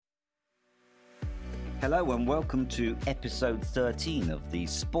Hello and welcome to episode 13 of the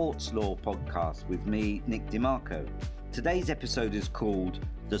Sports Law Podcast with me, Nick DiMarco. Today's episode is called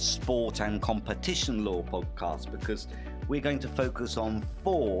the Sport and Competition Law Podcast because we're going to focus on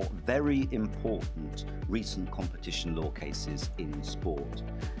 4 very important recent competition law cases in sport.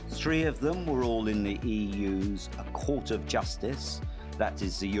 3 of them were all in the EU's Court of Justice. That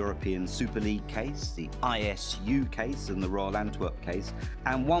is the European Super League case, the ISU case and the Royal Antwerp case.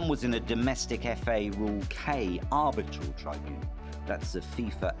 And one was in a domestic FA Rule K arbitral tribunal. That's the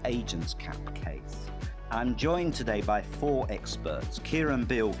FIFA Agents Cap case. I'm joined today by 4 experts. Kieron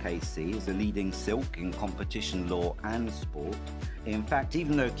Beal KC is a leading silk in competition law and sport. In fact,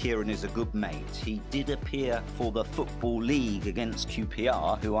 even though Kieron is a good mate, he did appear for the Football League against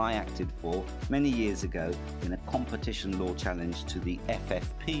QPR, who I acted for many years ago in a competition law challenge to the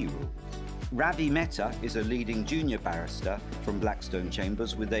FFP rules. Ravi Mehta is a leading junior barrister from Blackstone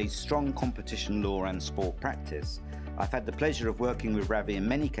Chambers with a strong competition law and sport practice. I've had the pleasure of working with Ravi in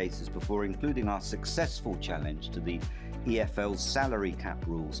many cases before, including our successful challenge to the EFL's salary cap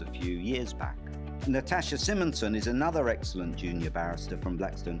rules a few years back. Natasha Simonsen is another excellent junior barrister from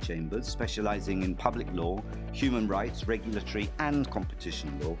Blackstone Chambers, specialising in public law, human rights, regulatory and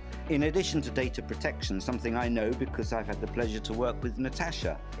competition law. In addition to data protection, something I know because I've had the pleasure to work with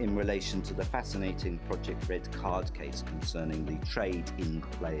Natasha in relation to the fascinating Project Red Card case concerning the trade in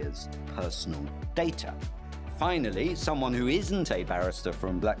players' personal data. Finally, someone who isn't a barrister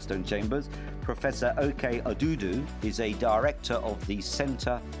from Blackstone Chambers, Professor Okeoghene Odudu, is a director of the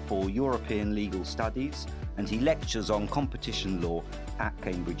Centre for European Legal Studies, and he lectures on competition law at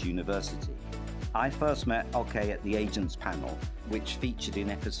Cambridge University. I first met Oke at the Agents panel, which featured in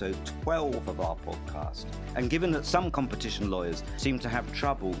episode 12 of our podcast. And given that some competition lawyers seem to have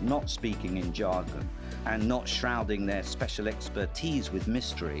trouble not speaking in jargon and not shrouding their special expertise with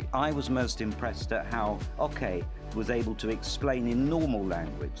mystery, I was most impressed at how Oke was able to explain in normal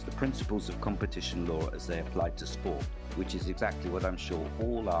language the principles of competition law as they applied to sport, which is exactly what I'm sure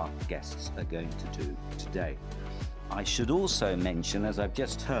all our guests are going to do today. I should also mention, as I've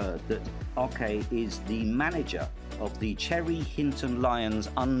just heard, that Oke is the manager of the Cherry Hinton Lions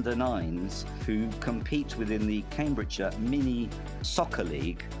under-9s who compete within the Cambridgeshire Mini Soccer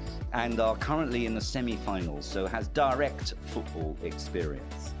League and are currently in the semi-finals, so has direct football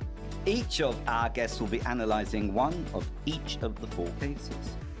experience. Each of our guests will be analysing one of each of the 4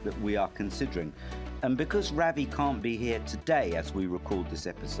 cases that we are considering. And because Ravi can't be here today as we record this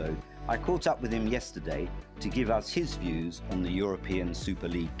episode, I caught up with him yesterday to give us his views on the European Super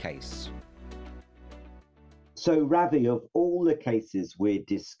League case. So, Ravi, of all the cases we're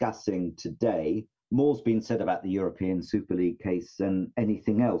discussing today, more's been said about the European Super League case than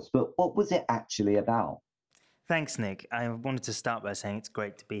anything else. But what was it actually about? Thanks, Nick. I wanted to start by saying it's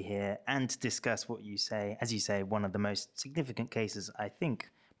great to be here and to discuss what you say, as you say, one of the most significant cases, I think,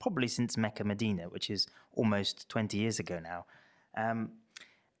 probably since Mecca Medina, which is almost 20 years ago now.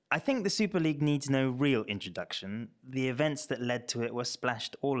 I think the Super League needs no real introduction. The events that led to it were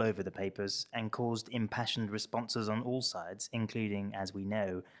splashed all over the papers and caused impassioned responses on all sides, including, as we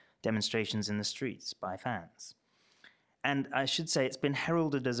know, demonstrations in the streets by fans. And I should say it's been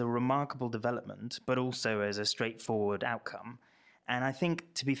heralded as a remarkable development, but also as a straightforward outcome. And I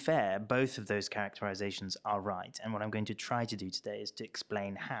think, to be fair, both of those characterizations are right. And what I'm going to try to do today is to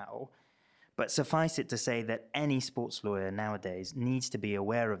explain how. But suffice it to say that any sports lawyer nowadays needs to be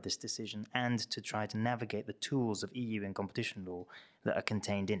aware of this decision and to try to navigate the tools of EU and competition law that are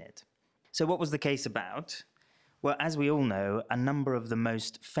contained in it. So what was the case about? Well, as we all know, a number of the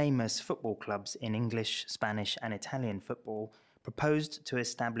most famous football clubs in English, Spanish and Italian football proposed to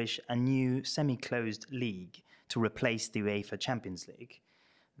establish a new semi-closed league to replace the UEFA Champions League.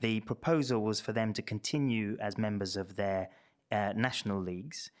 The proposal was for them to continue as members of their national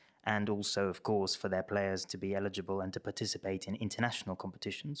leagues and also, of course, for their players to be eligible and to participate in international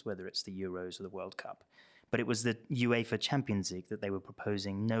competitions, whether it's the Euros or the World Cup. But it was the UEFA Champions League that they were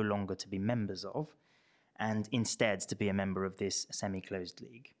proposing no longer to be members of, and instead to be a member of this semi-closed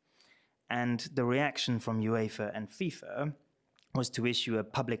league. And the reaction from UEFA and FIFA was to issue a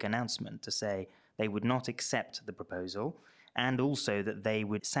public announcement to say they would not accept the proposal and also that they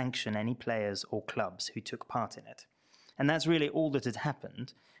would sanction any players or clubs who took part in it. And that's really all that had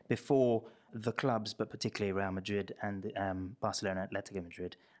happened before the clubs, but particularly Real Madrid and Barcelona Atletico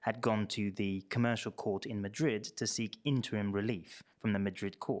Madrid, had gone to the commercial court in Madrid to seek interim relief from the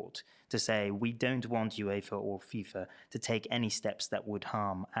Madrid court to say, we don't want UEFA or FIFA to take any steps that would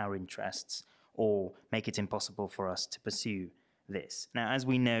harm our interests or make it impossible for us to pursue this. Now, as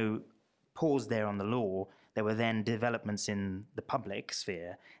we know, pause there on the law, There were then developments in the public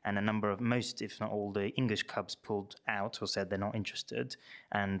sphere, and a number of most, if not all, the English clubs pulled out or said they're not interested,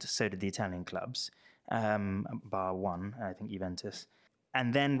 and so did the Italian clubs, bar one, I think Juventus.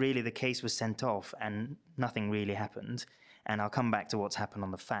 And then really the case was sent off and nothing really happened. And I'll come back to what's happened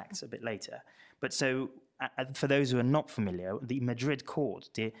on the facts a bit later. But so for those who are not familiar, the Madrid court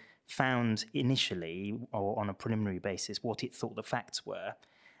found initially, or on a preliminary basis, what it thought the facts were,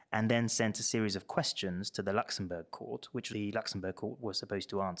 and then sent a series of questions to the Luxembourg court, which the Luxembourg court was supposed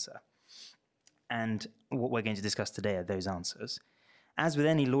to answer. And what we're going to discuss today are those answers. As with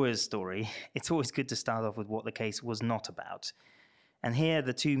any lawyer's story, it's always good to start off with what the case was not about. And here are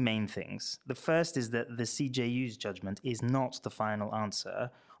the two main things. The first is that the CJU's judgment is not the final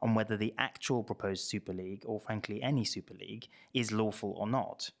answer on whether the actual proposed Super League, or frankly any Super League, is lawful or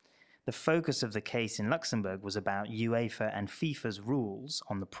not. The focus of the case in Luxembourg was about UEFA and FIFA's rules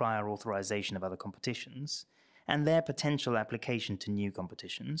on the prior authorization of other competitions and their potential application to new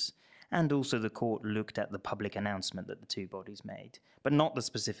competitions, and also the court looked at the public announcement that the two bodies made, but not the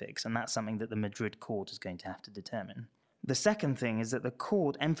specifics, and that's something that the Madrid court is going to have to determine. The second thing is that the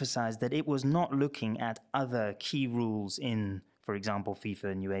court emphasized that it was not looking at other key rules in, for example, FIFA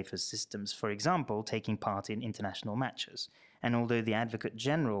and UEFA's systems, for example, taking part in international matches. And although the Advocate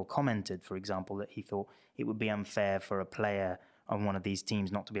General commented, for example, that he thought it would be unfair for a player on one of these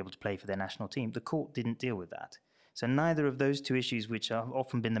teams not to be able to play for their national team, the court didn't deal with that. So neither of those two issues, which have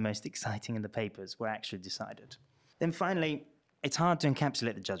often been the most exciting in the papers, were actually decided. Then finally, it's hard to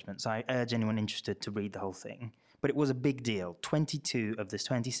encapsulate the judgment, so I urge anyone interested to read the whole thing. But it was a big deal. 22 of the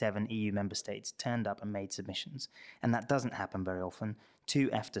 27 EU member states turned up and made submissions, and that doesn't happen very often. 2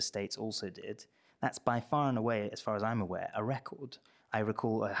 EFTA states also did. That's by far and away, as far as I'm aware, a record. I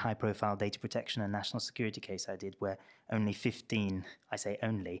recall a high-profile data protection and national security case I did where only 15, I say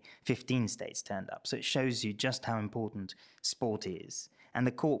only, 15 states turned up. So it shows you just how important sport is. And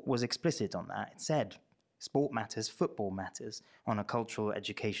the court was explicit on that. It said, sport matters, football matters, on a cultural,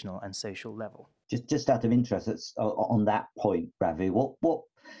 educational and social level. Just out of interest, on that point, Ravi, what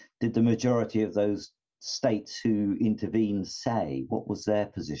did the majority of those states who intervened say? What was their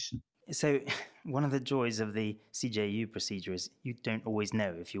position? So one of the joys of the CJU procedure is you don't always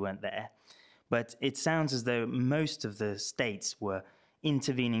know if you weren't there. But it sounds as though most of the states were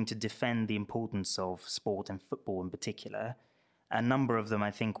intervening to defend the importance of sport and football in particular. A number of them,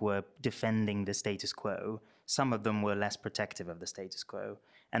 I think, were defending the status quo. Some of them were less protective of the status quo.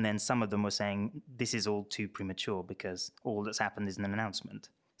 And then some of them were saying, this is all too premature because all that's happened is an announcement.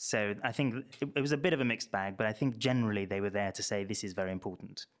 So I think it was a bit of a mixed bag, but I think generally they were there to say this is very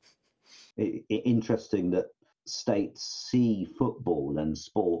important. Interesting that states see football and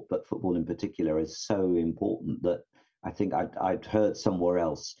sport, but football in particular, is so important that I think I'd heard somewhere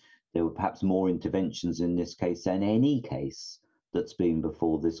else there were perhaps more interventions in this case than any case that's been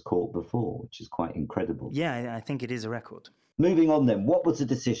before this court before, which is quite incredible. Yeah, I think it is a record. Moving on then, what was the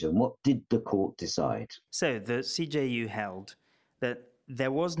decision? What did the court decide? So the CJU held that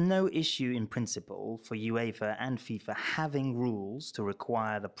there was no issue in principle for UEFA and FIFA having rules to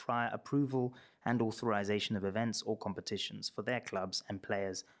require the prior approval and authorization of events or competitions for their clubs and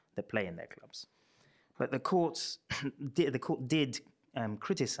players that play in their clubs. But the court did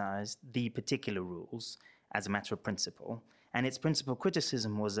criticize the particular rules as a matter of principle, and its principal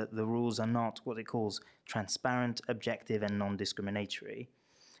criticism was that the rules are not what it calls transparent, objective, and non-discriminatory,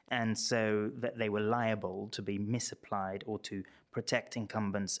 and so that they were liable to be misapplied or to protect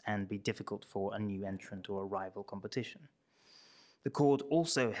incumbents and be difficult for a new entrant or a rival competition. The court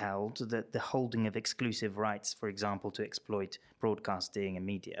also held that the holding of exclusive rights, for example, to exploit broadcasting and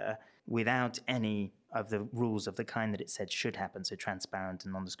media, without any of the rules of the kind that it said should happen, so transparent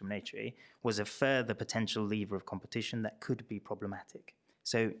and non-discriminatory, was a further potential lever of competition that could be problematic.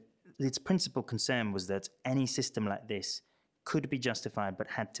 So its principal concern was that any system like this could be justified but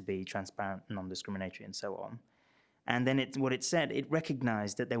had to be transparent, non-discriminatory, and so on. And then what it said, it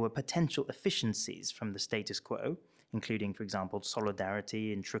recognized that there were potential efficiencies from the status quo, including, for example,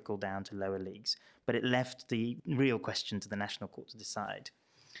 solidarity and trickle down to lower leagues. But it left the real question to the national court to decide.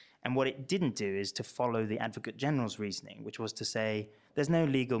 And what it didn't do is to follow the Advocate General's reasoning, which was to say, there's no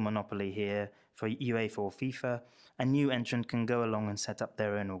legal monopoly here for UEFA or FIFA. A new entrant can go along and set up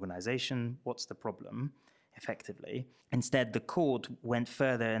their own organization. What's the problem, effectively? Instead, the court went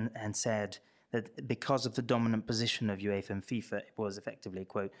further and said that because of the dominant position of UEFA and FIFA, it was effectively,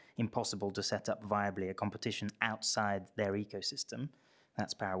 quote, impossible to set up viably a competition outside their ecosystem.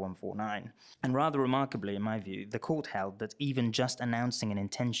 That's Para 149. And rather remarkably, in my view, the court held that even just announcing an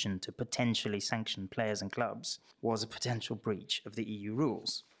intention to potentially sanction players and clubs was a potential breach of the EU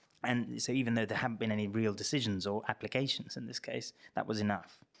rules. And so even though there haven't been any real decisions or applications in this case, that was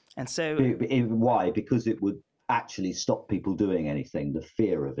enough. And so... Why? Because it would actually stop people doing anything, the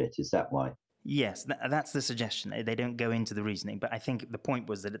fear of it. Is that why? Yes, that's the suggestion. They don't go into the reasoning, but I think the point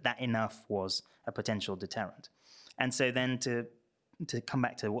was that enough was a potential deterrent. And so then to come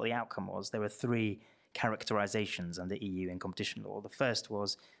back to what the outcome was, there were three characterizations under EU in competition law. The first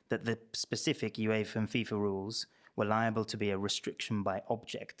was that the specific UEFA and FIFA rules were liable to be a restriction by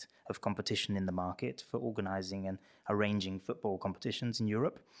object of competition in the market for organizing and arranging football competitions in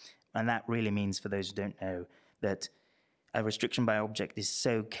Europe. And that really means, for those who don't know, that a restriction by object is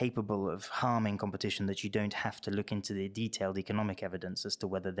so capable of harming competition that you don't have to look into the detailed economic evidence as to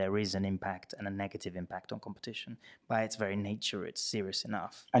whether there is an impact and a negative impact on competition. By its very nature, it's serious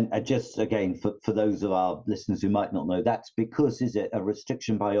enough. And just again, for those of our listeners who might not know, that's because, is it, a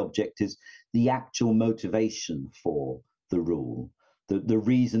restriction by object is the actual motivation for the rule. The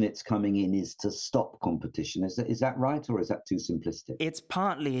reason it's coming in is to stop competition. Is that right, or is that too simplistic? It's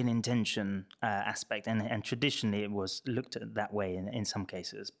partly an intention aspect, and traditionally it was looked at that way in some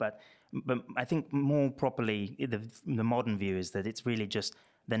cases. But I think more properly, the modern view is that it's really just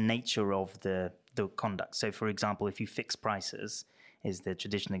the nature of the conduct. So, for example, if you fix prices, is the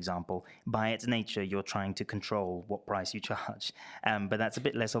traditional example. By its nature, you're trying to control what price you charge. But that's a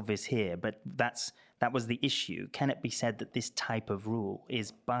bit less obvious here. But that was the issue. Can it be said that this type of rule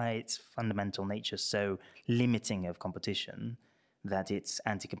is, by its fundamental nature, so limiting of competition that it's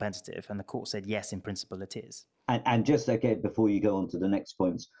anti-competitive? And the court said, yes, in principle it is. And just again, before you go on to the next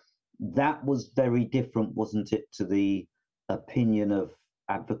points, that was very different, wasn't it, to the opinion of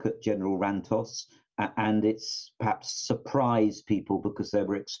Advocate General Rantos? And it's perhaps surprised people because they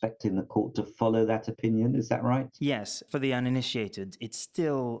were expecting the court to follow that opinion. Is that right? Yes. For the uninitiated, it's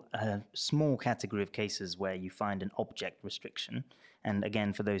still a small category of cases where you find an object restriction. And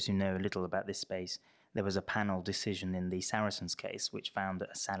again, for those who know a little about this space, there was a panel decision in the Saracens case which found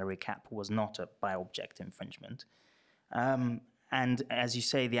that a salary cap was not a by object infringement. And as you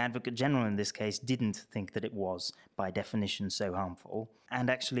say, the Advocate General in this case didn't think that it was, by definition, so harmful. And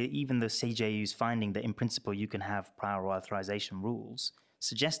actually, even the CJU's finding that in principle you can have prior authorization rules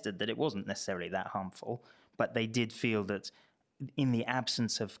suggested that it wasn't necessarily that harmful, but they did feel that in the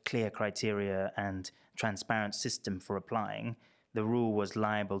absence of clear criteria and transparent system for applying, the rule was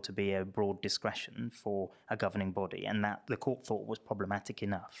liable to be a broad discretion for a governing body, and that the court thought was problematic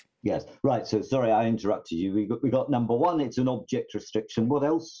enough. Yes, right. So sorry, I interrupted you. We got number one, it's an object restriction. What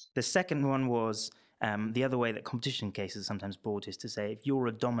else? The second one was the other way that competition cases are sometimes brought is to say if you're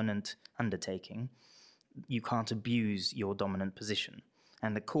a dominant undertaking, you can't abuse your dominant position.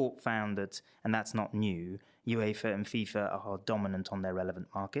 And the court found that, and that's not new, UEFA and FIFA are dominant on their relevant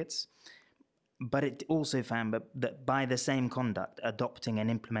markets. But it also found that by the same conduct, adopting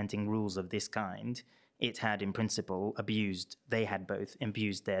and implementing rules of this kind, it had in principle they had both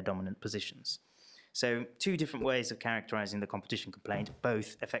abused their dominant positions. So two different ways of characterizing the competition complaint,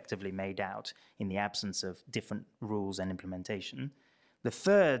 both effectively made out in the absence of different rules and implementation. The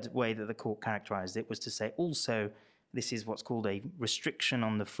third way that the court characterized it was to say also this is what's called a restriction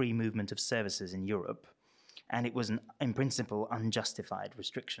on the free movement of services in Europe. And it was, in principle, unjustified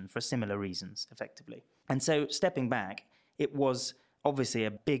restriction for similar reasons, effectively. And so, stepping back, it was obviously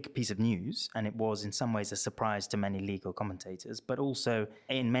a big piece of news, and it was in some ways a surprise to many legal commentators, but also,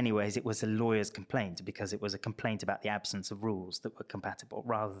 in many ways, it was a lawyer's complaint, because it was a complaint about the absence of rules that were compatible,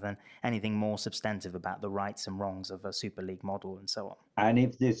 rather than anything more substantive about the rights and wrongs of a Super League model and so on. And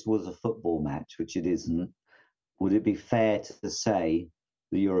if this was a football match, which it isn't, would it be fair to say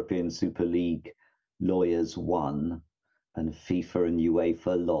the European Super League lawyers won and FIFA and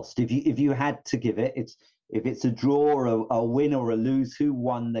UEFA lost? If you had to give it, if it's a draw, a win or a lose, who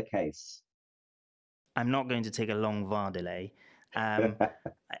won the case? I'm not going to take a long VAR delay.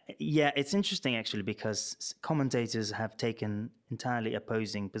 Yeah, it's interesting actually, because commentators have taken entirely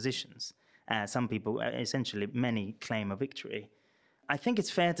opposing positions. Some people, essentially many, claim a victory. I think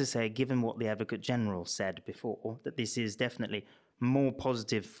it's fair to say, given what the Advocate General said before, that this is definitely more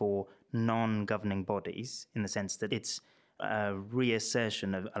positive for non-governing bodies, in the sense that it's a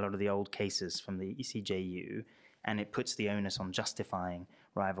reassertion of a lot of the old cases from the ECJU, and it puts the onus on justifying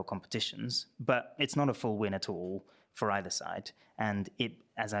rival competitions. But it's not a full win at all for either side. And it,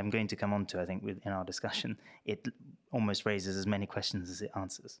 as I'm going to come on to, I think, in our discussion, it almost raises as many questions as it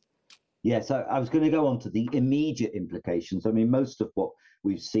answers. Yes, I was going to go on to the immediate implications. I mean, most of what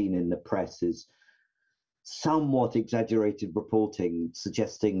we've seen in the press is somewhat exaggerated reporting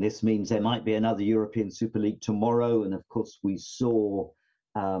suggesting this means there might be another European Super League tomorrow. And of course, we saw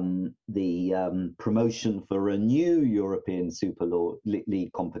the promotion for a new European Super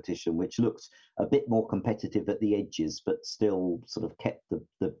League competition, which looks a bit more competitive at the edges, but still sort of kept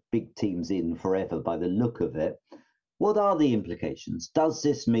the big teams in forever by the look of it. What are the implications? Does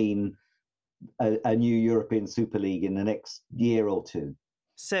this mean a new European Super League in the next year or two?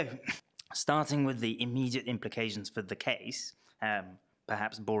 So, starting with the immediate implications for the case,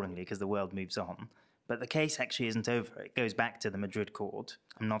 perhaps boringly because the world moves on, but the case actually isn't over. It goes back to the Madrid court.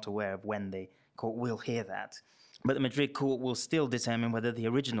 I'm not aware of when the court will hear that. But the Madrid court will still determine whether the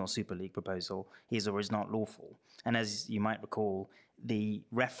original Super League proposal is or is not lawful. And as you might recall, the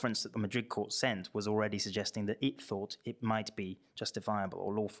reference that the Madrid court sent was already suggesting that it thought it might be justifiable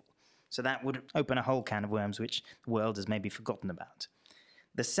or lawful. So that would open a whole can of worms which the world has maybe forgotten about.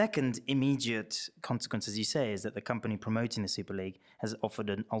 The second immediate consequence, as you say, is that the company promoting the Super League has offered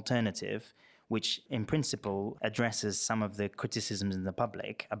an alternative which in principle addresses some of the criticisms in the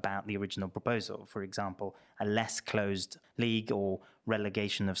public about the original proposal. For example, a less closed league or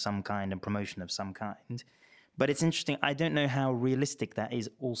relegation of some kind and promotion of some kind. But it's interesting, I don't know how realistic that is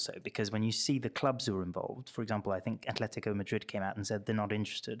also, because when you see the clubs who are involved, for example, I think Atletico Madrid came out and said they're not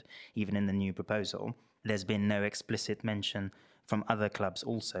interested even in the new proposal. There's been no explicit mention from other clubs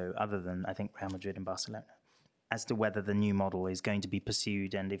also, other than I think Real Madrid and Barcelona, as to whether the new model is going to be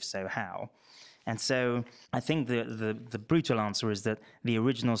pursued, and if so, how. And so I think the brutal answer is that the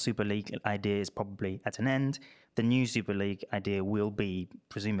original Super League idea is probably at an end. The new Super League idea will be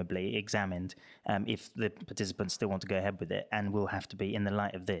presumably examined if the participants still want to go ahead with it, and will have to be in the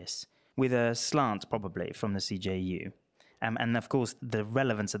light of this, with a slant probably from the CJU. And of course, the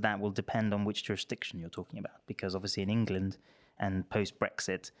relevance of that will depend on which jurisdiction you're talking about, because obviously in England and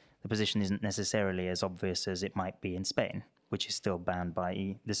post-Brexit, the position isn't necessarily as obvious as it might be in Spain, which is still bound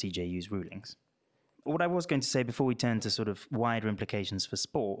by the CJU's rulings. What I was going to say before we turn to sort of wider implications for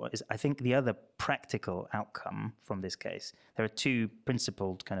sport is I think the other practical outcome from this case, there are two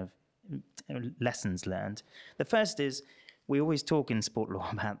principled kind of lessons learned. The first is we always talk in sport law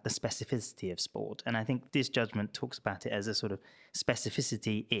about the specificity of sport, and I think this judgment talks about it as a sort of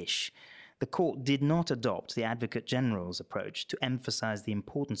specificity-ish. The court did not adopt the Advocate General's approach to emphasize the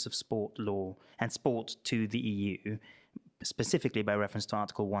importance of sport law and sport to the EU, specifically by reference to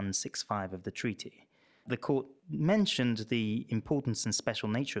Article 165 of the treaty. The court mentioned the importance and special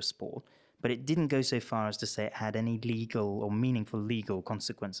nature of sport, but it didn't go so far as to say it had any legal or meaningful legal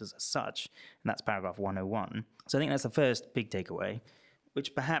consequences as such, and that's paragraph 101. So I think that's the first big takeaway,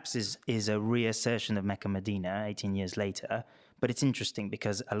 which perhaps is a reassertion of Mecca Medina 18 years later, but it's interesting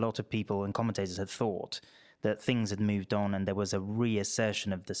because a lot of people and commentators had thought that things had moved on and there was a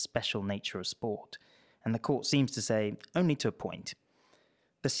reassertion of the special nature of sport. And the court seems to say only to a point.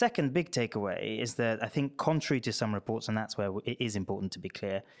 The second big takeaway is that I think, contrary to some reports, and that's where it is important to be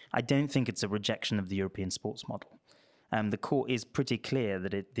clear, I don't think it's a rejection of the European sports model. The court is pretty clear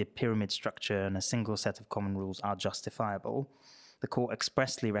that the pyramid structure and a single set of common rules are justifiable. The court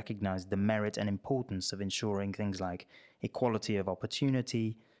expressly recognized the merit and importance of ensuring things like equality of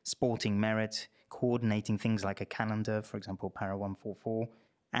opportunity, sporting merit, coordinating things like a calendar, for example, para 144,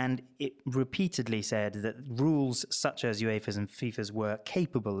 and it repeatedly said that rules such as UEFA's and FIFA's were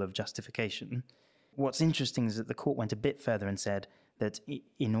capable of justification. What's interesting is that the court went a bit further and said that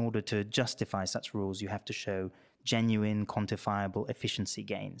in order to justify such rules, you have to show genuine, quantifiable efficiency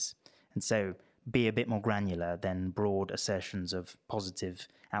gains. And so be a bit more granular than broad assertions of positive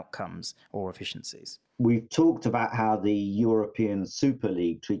outcomes or efficiencies. We've talked about how the European Super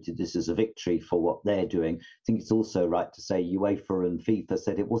League treated this as a victory for what they're doing. I think it's also right to say UEFA and FIFA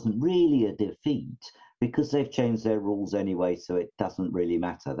said it wasn't really a defeat because they've changed their rules anyway, so it doesn't really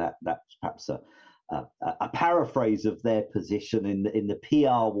matter. That's perhaps a paraphrase of their position in the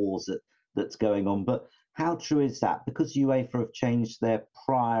PR wars that's going on. But how true is that? Because UEFA have changed their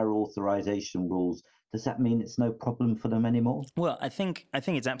prior authorization rules, does that mean it's no problem for them anymore? Well, I think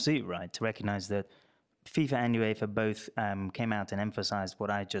it's absolutely right to recognize that FIFA and UEFA both came out and emphasized what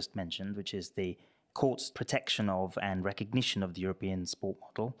I just mentioned, which is the court's protection of and recognition of the European sport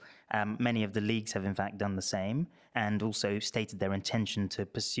model. Many of the leagues have in fact done the same and also stated their intention to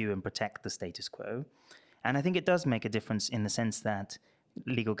pursue and protect the status quo. And I think it does make a difference in the sense that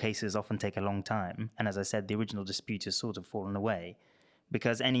legal cases often take a long time. And as I said, the original dispute has sort of fallen away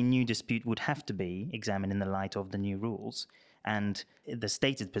because any new dispute would have to be examined in the light of the new rules. And the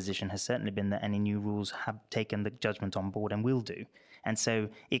stated position has certainly been that any new rules have taken the judgment on board and will do. And so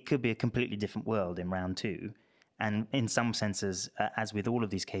it could be a completely different world in round two. And in some senses, as with all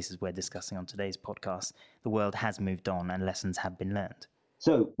of these cases we're discussing on today's podcast, the world has moved on and lessons have been learned.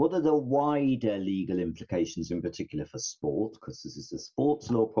 So, what are the wider legal implications, in particular for sport? Because this is a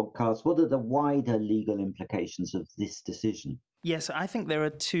sports law podcast. What are the wider legal implications of this decision? Yes, I think there are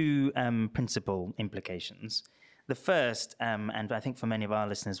two principal implications. The first, and I think for many of our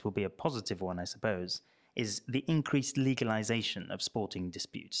listeners will be a positive one, I suppose, is the increased legalization of sporting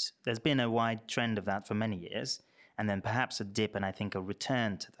disputes. There's been a wide trend of that for many years, and then perhaps a dip and I think a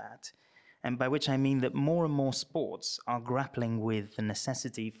return to that. And by which I mean that more and more sports are grappling with the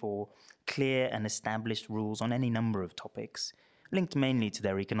necessity for clear and established rules on any number of topics, linked mainly to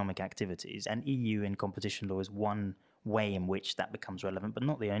their economic activities. And EU and competition law is one way in which that becomes relevant, but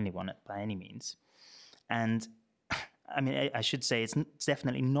not the only one by any means. And I mean, I should say it's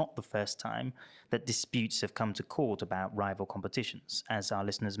definitely not the first time that disputes have come to court about rival competitions. As our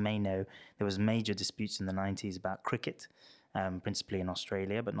listeners may know, there was major disputes in the 90s about cricket, principally in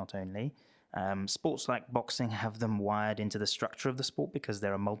Australia, but not only. Sports like boxing have them wired into the structure of the sport because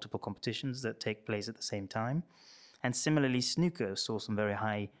there are multiple competitions that take place at the same time. And similarly, snooker saw some very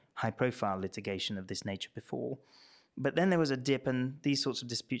high-profile litigation of this nature before. But then there was a dip, and these sorts of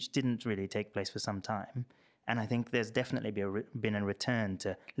disputes didn't really take place for some time. And I think there's definitely been a return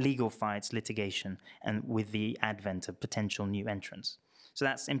to legal fights, litigation, and with the advent of potential new entrants. So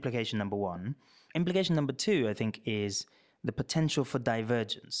that's implication number one. Implication number two, I think, is the potential for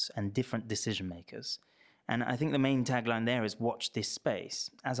divergence and different decision makers. And I think the main tagline there is watch this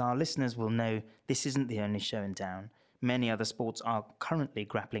space. As our listeners will know, this isn't the only show in town. Many other sports are currently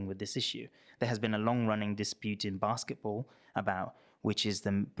grappling with this issue. There has been a long-running dispute in basketball about which is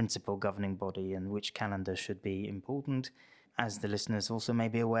the principal governing body and which calendar should be important. As the listeners also may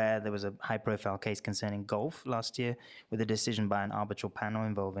be aware, there was a high-profile case concerning golf last year with a decision by an arbitral panel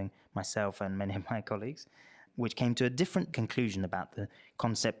involving myself and many of my colleagues, which came to a different conclusion about the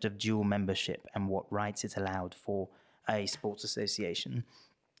concept of dual membership and what rights it's allowed for a sports association.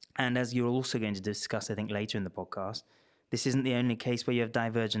 And as you're also going to discuss, I think, later in the podcast, this isn't the only case where you have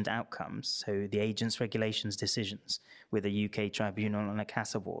divergent outcomes. So the agents' regulations decisions with a UK tribunal on a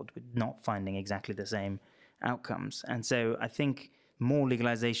CAS award with not finding exactly the same outcomes. And so I think more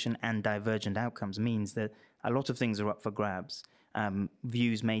legalization and divergent outcomes means that a lot of things are up for grabs.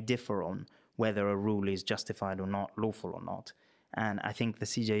 Views may differ on whether a rule is justified or not, lawful or not. And I think the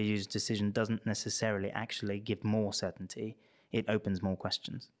CJU's decision doesn't necessarily actually give more certainty. It opens more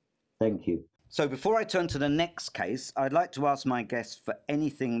questions. Thank you. So before I turn to the next case, I'd like to ask my guests for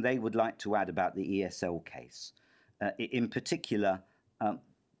anything they would like to add about the ESL case. In particular,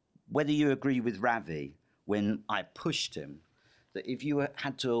 whether you agree with Ravi when I pushed him that if you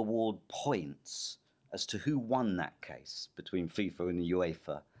had to award points as to who won that case between FIFA and the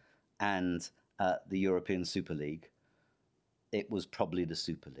UEFA and the European Super League, it was probably the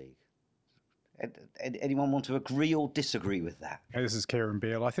Super League. Anyone want to agree or disagree with that? Hey, this is Kieron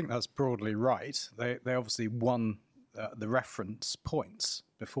Beal. I think that's broadly right. They obviously won the reference points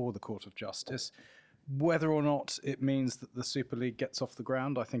before the Court of Justice. Whether or not it means that the Super League gets off the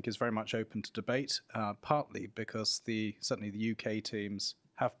ground, I think is very much open to debate, partly because certainly the UK teams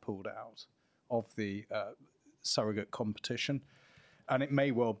have pulled out of the surrogate competition. And it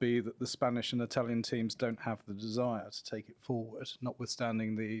may well be that the Spanish and Italian teams don't have the desire to take it forward,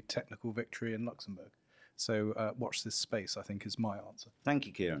 notwithstanding the technical victory in Luxembourg. So watch this space, I think, is my answer. Thank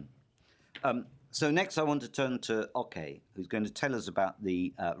you, Kieron. So next I want to turn to Oke, who's going to tell us about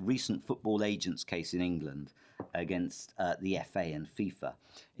the recent football agents case in England against the FA and FIFA,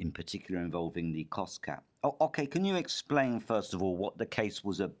 in particular involving the cost cap. Oke, can you explain, first of all, what the case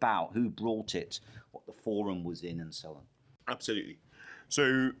was about, who brought it, what the forum was in, and so on? Absolutely.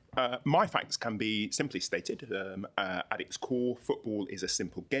 So my facts can be simply stated. At its core, football is a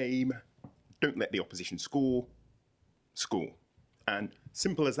simple game. Don't let the opposition score. And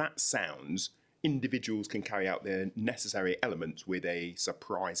simple as that sounds, individuals can carry out their necessary elements with a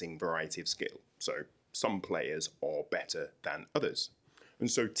surprising variety of skill. So some players are better than others. And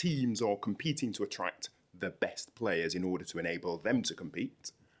so teams are competing to attract the best players in order to enable them to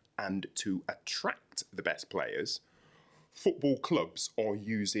compete. And to attract the best players, football clubs are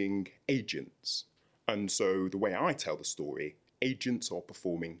using agents. And so the way I tell the story, agents are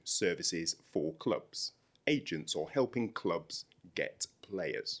performing services for clubs. Agents are helping clubs get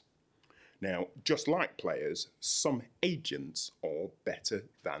players. Now, just like players, some agents are better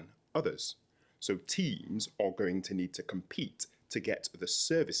than others. So teams are going to need to compete to get the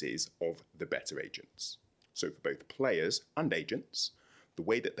services of the better agents. So for both players and agents, the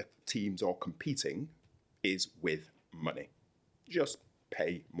way that the teams are competing is with money. Just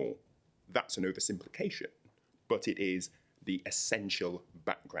pay more. That's an oversimplification, but it is the essential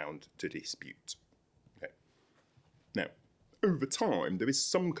background to dispute. Okay. Now, over time, there is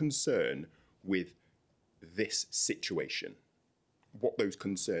some concern with this situation. What those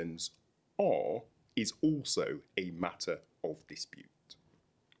concerns are is also a matter of dispute.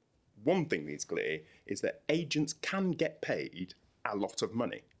 One thing that's clear is that agents can get paid a lot of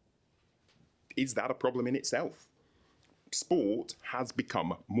money. Is that a problem in itself? Sport has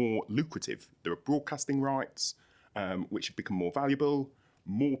become more lucrative. There are broadcasting rights, which have become more valuable.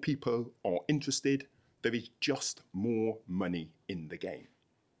 More people are interested. There is just more money in the game.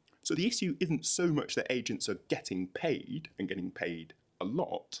 So the issue isn't so much that agents are getting paid and getting paid a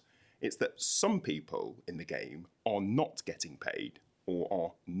lot. It's that some people in the game are not getting paid or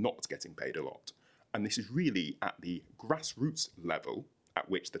are not getting paid a lot. And this is really at the grassroots level at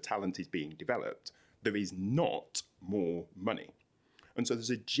which the talent is being developed. There is not more money. And so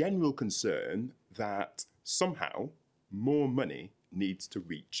there's a general concern that somehow more money needs to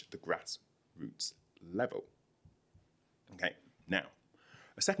reach the grassroots level. Okay, now,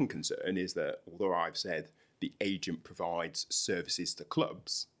 a second concern is that although I've said the agent provides services to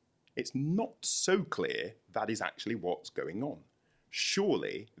clubs, it's not so clear that is actually what's going on.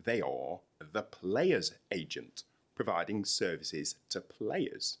 Surely they are the player's agent, providing services to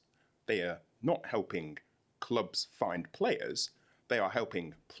players. They are not helping clubs find players, they are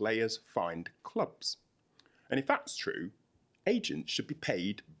helping players find clubs. And if that's true, agents should be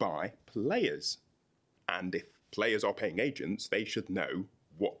paid by players. And if players are paying agents, they should know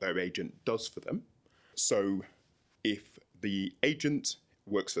what their agent does for them. So if the agent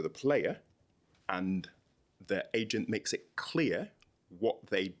works for the player and the agent makes it clear what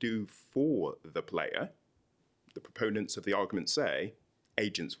they do for the player, the proponents of the argument say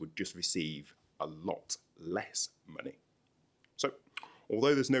agents would just receive a lot less money. So,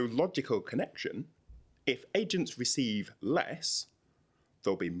 although there's no logical connection, if agents receive less,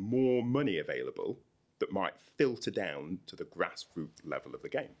 there'll be more money available that might filter down to the grassroots level of the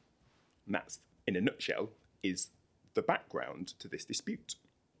game. And that's, in a nutshell, is the background to this dispute.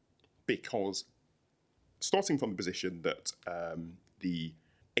 Because starting from the position that the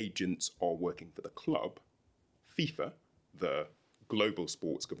agents are working for the club, FIFA, the global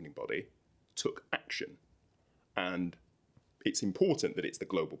sports governing body, took action. And it's important that it's the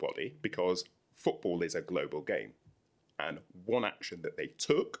global body because football is a global game. And one action that they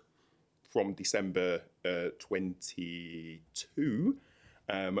took from December 22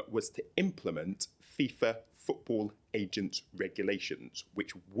 was to implement FIFA football agent regulations,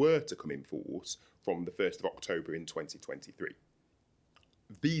 which were to come in force from the 1st of October in 2023.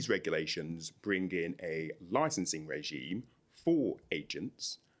 These regulations bring in a licensing regime for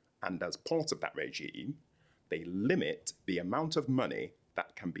agents, and as part of that regime, they limit the amount of money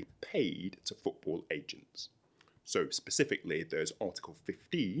that can be paid to football agents. So specifically, there's Article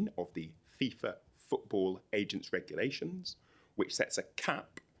 15 of the FIFA Football Agents Regulations, which sets a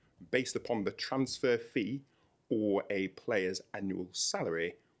cap based upon the transfer fee or a player's annual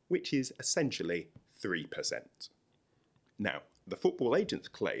salary, which is essentially 3%. Now, the football agents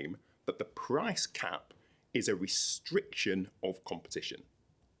claim that the price cap is a restriction of competition.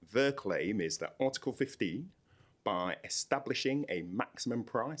 Their claim is that Article 15, by establishing a maximum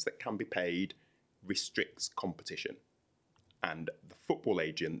price that can be paid, restricts competition. And the football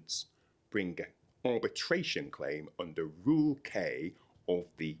agents bring an arbitration claim under Rule K of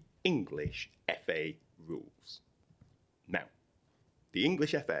the English FA rules. Now, the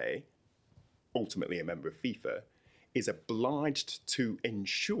English FA, ultimately a member of FIFA, is obliged to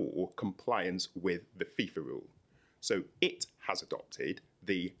ensure compliance with the FIFA rule. So it has adopted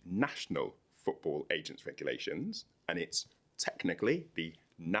the National Football Agents Regulations, and it's technically the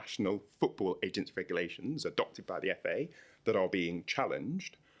National Football Agents Regulations adopted by the FA that are being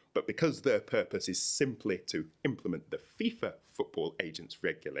challenged, but because their purpose is simply to implement the FIFA Football Agents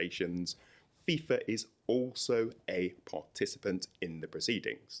Regulations, FIFA is also a participant in the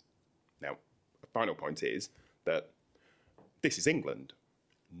proceedings. Now, a final point is that this is England,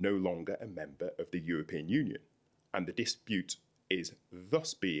 no longer a member of the European Union, and the dispute is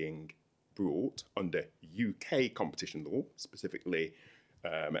thus being brought under UK competition law, specifically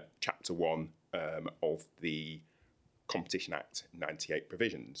Chapter 1 of the Competition Act 98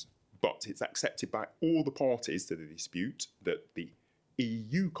 provisions. But it's accepted by all the parties to the dispute that the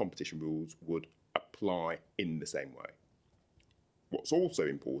EU competition rules would apply in the same way. What's also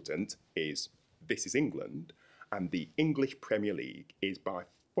important is this is England, and the English Premier League is by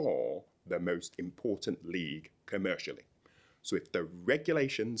far the most important league commercially. So if the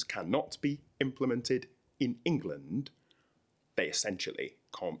regulations cannot be implemented in England, they essentially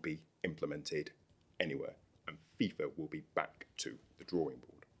can't be implemented anywhere, and FIFA will be back to the drawing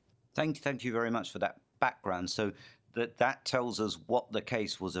board. Thank you very much for that background. So that tells us what the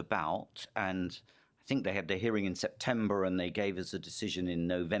case was about. And I think they had their hearing in September and they gave us a decision in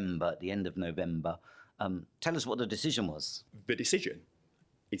November, at the end of November. Tell us what the decision was. The decision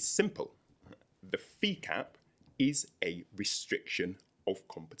is simple. The fee cap is a restriction of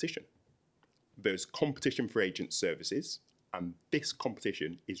competition. There's competition for agent services, and this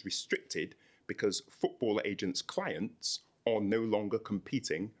competition is restricted because football agents' clients are no longer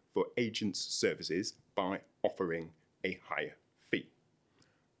competing for agents' services by offering a higher fee.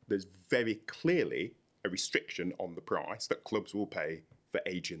 There's very clearly a restriction on the price that clubs will pay for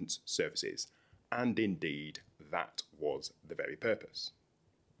agents' services, and indeed that was the very purpose.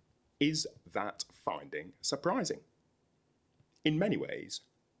 Is that finding surprising? In many ways,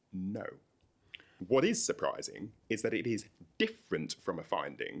 no. What is surprising is that it is different from a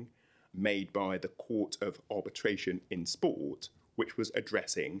finding made by the Court of Arbitration in Sport, which was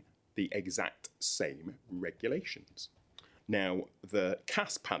addressing the exact same regulations. Now, the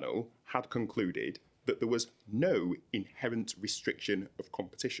CAS panel had concluded that there was no inherent restriction of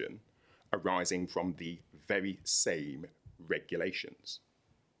competition arising from the very same regulations.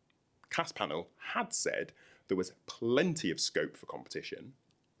 CAS panel had said there was plenty of scope for competition,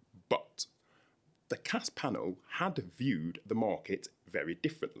 but the CAS panel had viewed the market very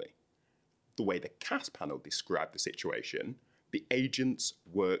differently. The way the CAS panel described the situation, the agents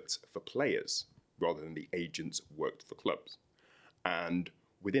worked for players rather than the agents worked for clubs. And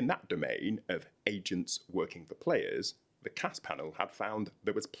within that domain of agents working for players, the CAS panel had found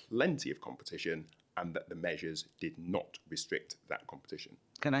there was plenty of competition and that the measures did not restrict that competition.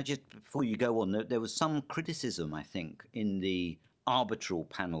 Can I just, before you go on, there was some criticism, I think, in the arbitral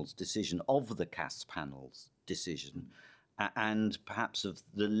panel's decision of the CAS panel's decision, and perhaps of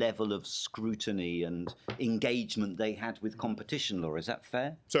the level of scrutiny and engagement they had with competition law. Is that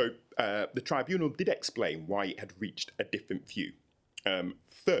fair? So the tribunal did explain why it had reached a different view.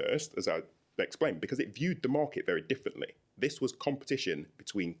 First, as I explained, because it viewed the market very differently. This was competition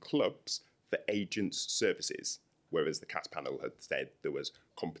between clubs for agents' services, whereas the CAS panel had said there was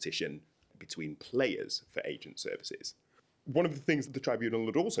competition between players for agent services. One of the things that the tribunal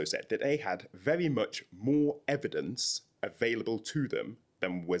had also said that they had very much more evidence available to them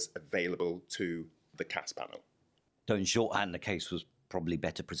than was available to the CAS panel. So in shorthand, the case was probably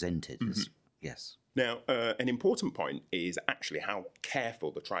better presented. Mm-hmm. Yes. Now, an important point is actually how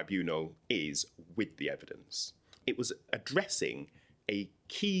careful the tribunal is with the evidence. It was addressing a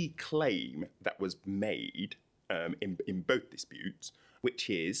key claim that was made in both disputes, which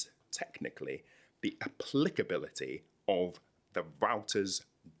is technically the applicability of the router's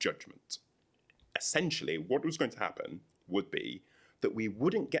judgment. Essentially, what was going to happen would be that we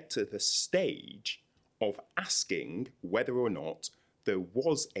wouldn't get to the stage of asking whether or not there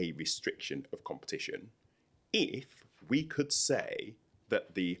was a restriction of competition if we could say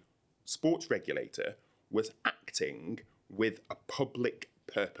that the sports regulator was acting with a public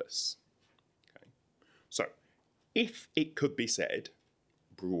purpose. Okay. So, if it could be said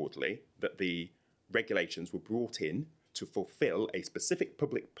broadly that the regulations were brought in to fulfill a specific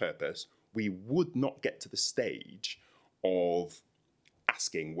public purpose, we would not get to the stage of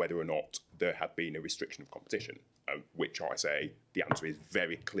asking whether or not there had been a restriction of competition, which I say the answer is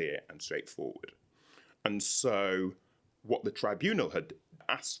very clear and straightforward. And so what the tribunal had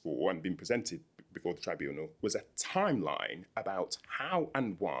asked for and been presented before the tribunal was a timeline about how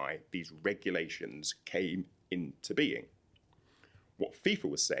and why these regulations came into being. What FIFA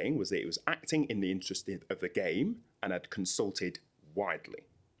was saying was that it was acting in the interest of the game and had consulted widely.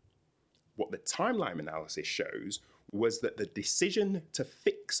 What the timeline analysis shows was that the decision to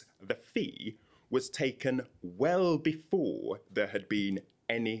fix the fee was taken well before there had been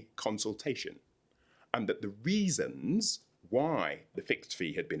any consultation, and that the reasons why the fixed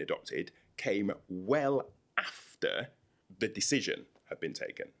fee had been adopted came well after the decision had been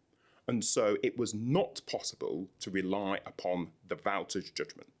taken. And so it was not possible to rely upon the voucher's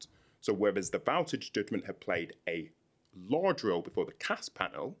judgment. So whereas the voucher's judgment had played a large role before the CAS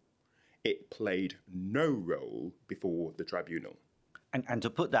panel, it played no role before the tribunal. And to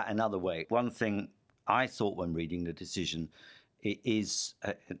put that another way, one thing I thought when reading the decision is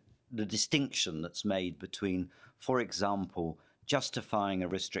the distinction that's made between, for example, justifying a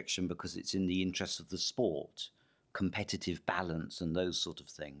restriction because it's in the interest of the sport, competitive balance and those sort of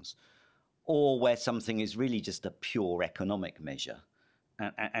things, or where something is really just a pure economic measure.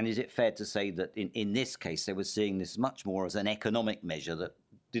 And is it fair to say that in this case, they were seeing this much more as an economic measure that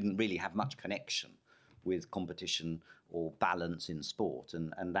didn't really have much connection with competition or balance in sport,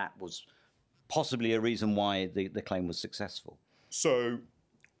 and that was possibly a reason why the claim was successful? So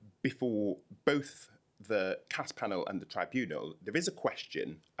before both the CAS panel and the tribunal, there is a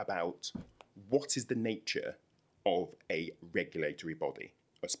question about what is the nature of a regulatory body,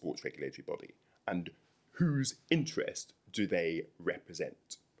 a sports regulatory body, and whose interest do they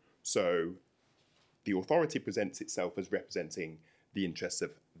represent? So the authority presents itself as representing the interests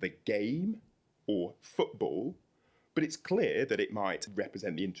of the game or football, but it's clear that it might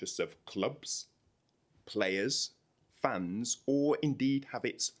represent the interests of clubs, players, fans, or indeed have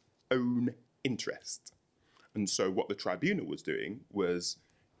its own interest. And so what the tribunal was doing was,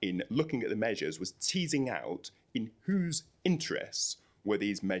 in looking at the measures, was teasing out in whose interests were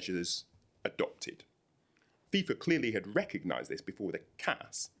these measures adopted. FIFA clearly had recognised this before the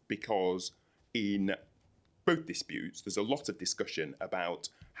CAS, because in both disputes there's a lot of discussion about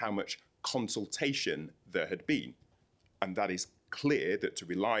how much consultation there had been. And that is clear that to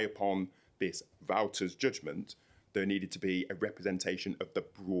rely upon this Wouters judgment, there needed to be a representation of the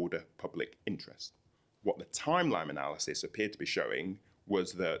broader public interest. What the timeline analysis appeared to be showing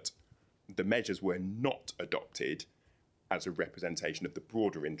was that the measures were not adopted as a representation of the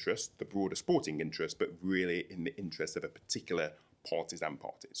broader interest, the broader sporting interest, but really in the interest of a particular partisan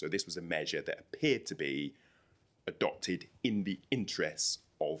party. So this was a measure that appeared to be adopted in the interests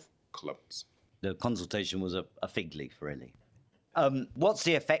of clubs. The consultation was a fig leaf, really. What's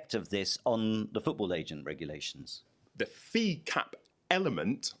the effect of this on the football agent regulations? The fee cap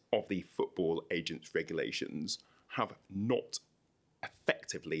element of the football agents regulations have not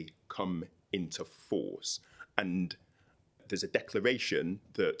effectively come into force. And there's a declaration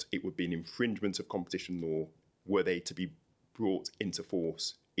that it would be an infringement of competition law were they to be brought into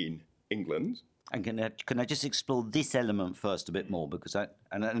force in England. And can I just explore this element first a bit more, because I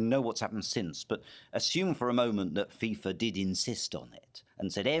know what's happened since, but assume for a moment that FIFA did insist on it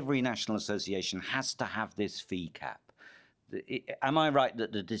and said every national association has to have this fee cap. Am I right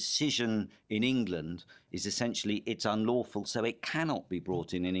that the decision in England is essentially it's unlawful, so it cannot be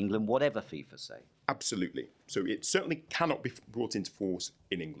brought in England, whatever FIFA say? Absolutely. So it certainly cannot be brought into force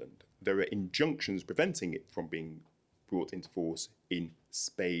in England. There are injunctions preventing it from being brought into force in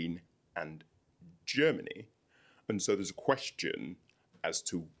Spain and Germany. And so there's a question as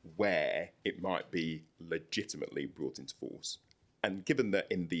to where it might be legitimately brought into force. And given that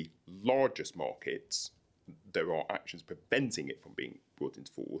in the largest markets, there are actions preventing it from being brought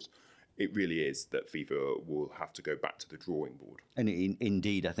into force, it really is that FIFA will have to go back to the drawing board. And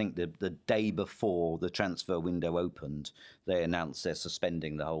indeed, I think the day before the transfer window opened, they announced they're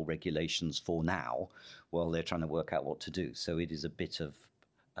suspending the whole regulations for now while they're trying to work out what to do. So it is a bit of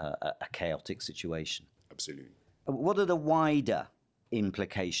a chaotic situation. Absolutely. What are the wider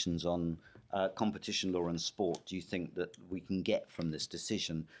implications on competition law and sport do you think that we can get from this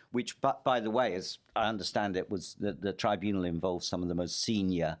decision, which, by the way, as I understand it, was the tribunal involved some of the most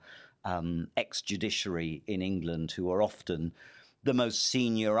senior ex-judiciary in England, who are often the most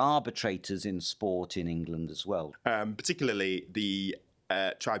senior arbitrators in sport in England as well. Particularly the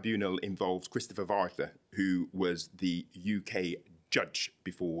tribunal involves Christopher Vartler, who was the UK judge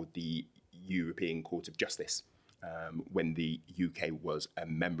before the European Court of Justice when the UK was a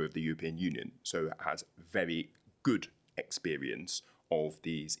member of the European Union. So it has very good experience of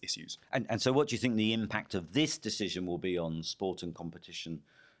these issues. And so what do you think the impact of this decision will be on sport and competition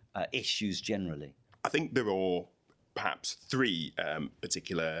issues generally? I think there are perhaps three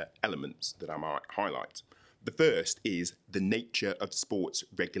particular elements that I might highlight. The first is the nature of sports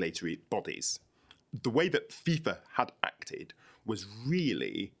regulatory bodies. The way that FIFA had acted was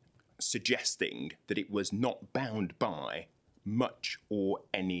really suggesting that it was not bound by much or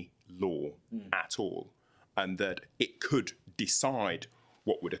any law at all, and that it could decide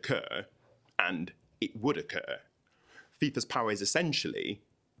what would occur, and it would occur. FIFA's power is essentially,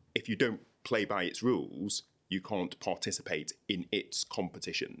 if you don't play by its rules, you can't participate in its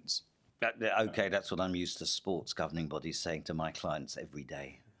competitions. Okay, that's what I'm used to sports governing bodies saying to my clients every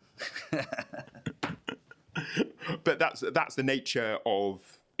day. But that's the nature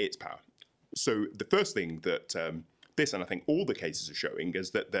of its power. So the first thing that this, and I think all the cases are showing,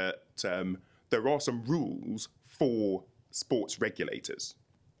 is that there are some rules for sports regulators.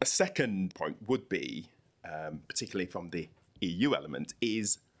 A second point would be, particularly from the EU element,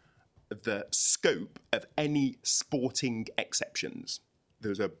 is the scope of any sporting exceptions.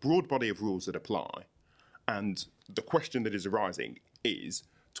 There's a broad body of rules that apply, and the question that is arising is,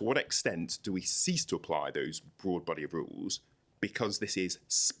 to what extent do we cease to apply those broad body of rules because this is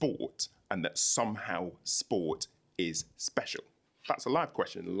sport and that somehow sport is special? That's a live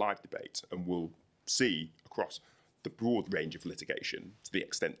question, a live debate, and we'll see across the broad range of litigation to the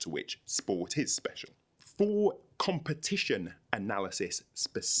extent to which sport is special. For competition analysis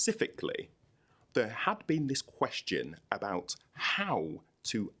specifically, there had been this question about how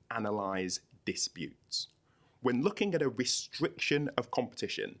to analyse disputes. When looking at a restriction of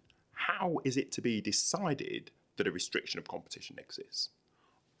competition, how is it to be decided that a restriction of competition exists?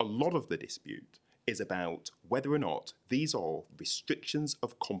 A lot of the dispute is about whether or not these are restrictions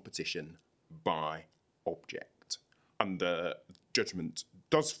of competition by object. And the judgment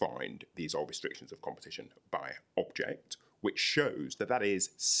does find these are restrictions of competition by object, which shows that that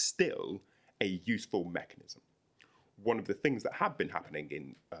is still a useful mechanism. One of the things that had been happening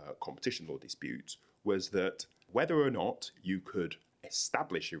in competition law disputes was that whether or not you could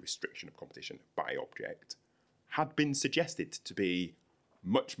establish a restriction of competition by object had been suggested to be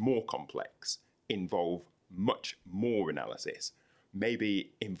much more complex, involve much more analysis,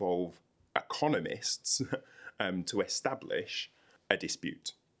 maybe involve economists to establish a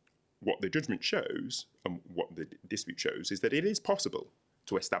dispute. What the judgment shows, and what the dispute shows, is that it is possible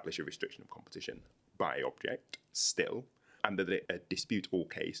to establish a restriction of competition by object still, and that a dispute or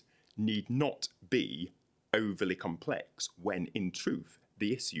case need not be overly complex when, in truth,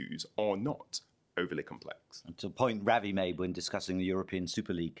 the issues are not overly complex. And to a point Ravi made when discussing the European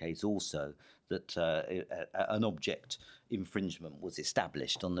Super League case also, that an object infringement was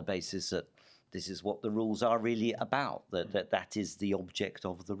established on the basis that this is what the rules are really about, that is the object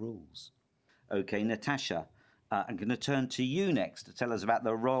of the rules. Okay, Natasha, I'm going to turn to you next to tell us about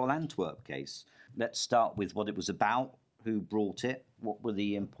the Royal Antwerp case. Let's start with what it was about, who brought it, what were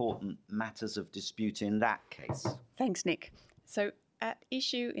the important matters of dispute in that case. Thanks, Nick. So at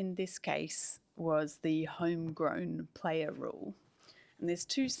issue in this case was the homegrown player rule. And there's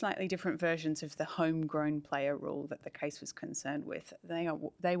two slightly different versions of the homegrown player rule that the case was concerned with.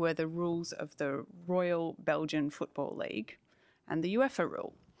 They were the rules of the Royal Belgian Football League and the UEFA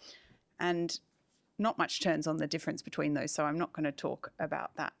rule. And not much turns on the difference between those, so I'm not going to talk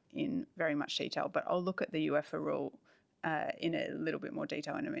about that in very much detail, but I'll look at the UEFA rule in a little bit more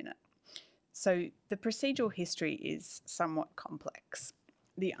detail in a minute. So the procedural history is somewhat complex.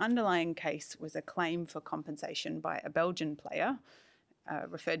 The underlying case was a claim for compensation by a Belgian player,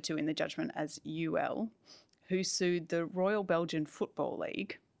 referred to in the judgment as UL, who sued the Royal Belgian Football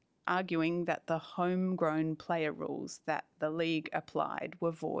League, arguing that the homegrown player rules that the league applied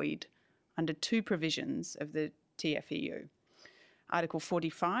were void under two provisions of the TFEU. Article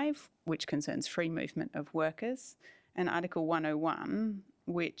 45, which concerns free movement of workers, and Article 101,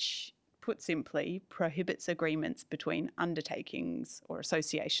 which, put simply, prohibits agreements between undertakings or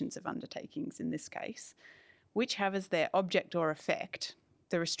associations of undertakings in this case, which have as their object or effect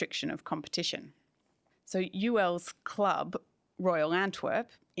the restriction of competition. So UL's club, Royal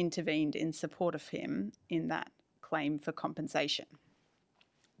Antwerp, intervened in support of him in that claim for compensation.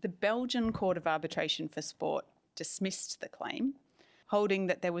 The Belgian Court of Arbitration for Sport dismissed the claim, holding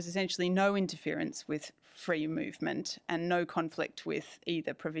that there was essentially no interference with free movement and no conflict with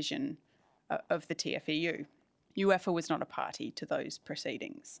either provision of the TFEU. UEFA was not a party to those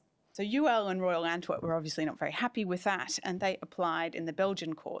proceedings. So UL and Royal Antwerp were obviously not very happy with that, and they applied in the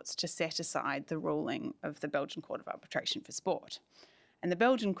Belgian courts to set aside the ruling of the Belgian Court of Arbitration for Sport. And the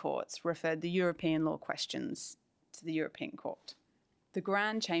Belgian courts referred the European law questions to the European Court. The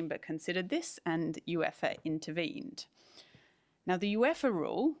Grand Chamber considered this, and UEFA intervened. Now, the UEFA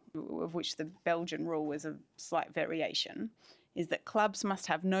rule, of which the Belgian rule was a slight variation, is that clubs must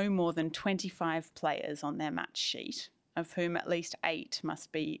have no more than 25 players on their match sheet, of whom at least 8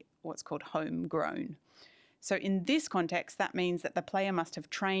 must be what's called homegrown. So in this context, that means that the player must have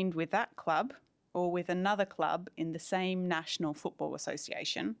trained with that club or with another club in the same National Football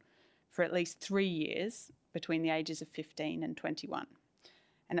Association for at least 3 years between the ages of 15 and 21.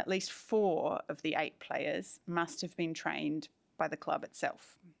 And at least 4 of the 8 players must have been trained by the club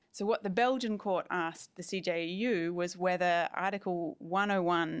itself. So what the Belgian court asked the CJEU was whether Article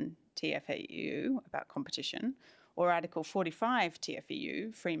 101 TFEU, about competition, or Article 45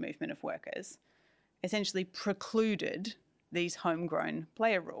 TFEU, free movement of workers, essentially precluded these homegrown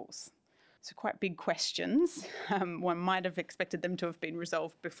player rules. So quite big questions. One might have expected them to have been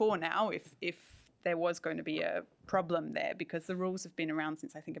resolved before now if there was going to be a problem there, because the rules have been around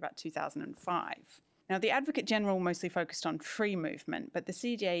since I think about 2005. Now, the Advocate General mostly focused on free movement, but the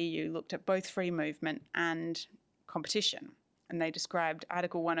CJEU looked at both free movement and competition, and they described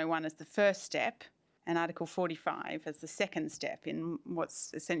Article 101 as the first step and Article 45 as the second step in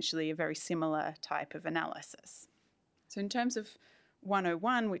what's essentially a very similar type of analysis. So in terms of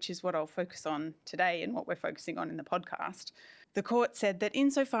 101, which is what I'll focus on today and what we're focusing on in the podcast, the court said that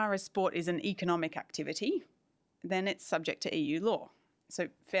insofar as sport is an economic activity, then it's subject to EU law. So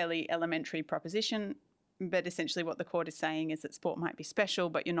fairly elementary proposition, but essentially what the court is saying is that sport might be special,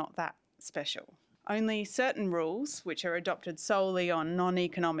 but you're not that special. Only certain rules, which are adopted solely on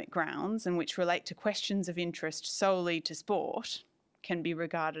non-economic grounds and which relate to questions of interest solely to sport, can be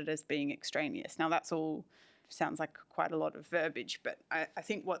regarded as being extraneous. Now, that's all sounds like quite a lot of verbiage, but I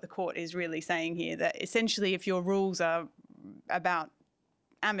think what the court is really saying here, that essentially if your rules are about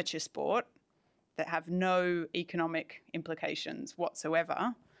amateur sport that have no economic implications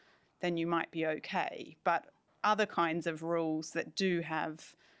whatsoever, then you might be okay. But other kinds of rules that do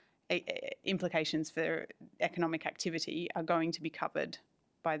have implications for economic activity are going to be covered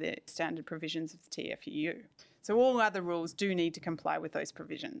by the standard provisions of the TFEU. So all other rules do need to comply with those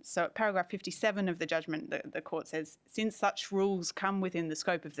provisions. So at paragraph 57 of the judgment, the court says, since such rules come within the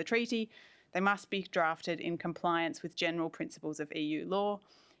scope of the treaty, they must be drafted in compliance with general principles of EU law,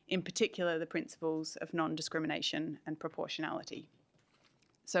 in particular the principles of non-discrimination and proportionality.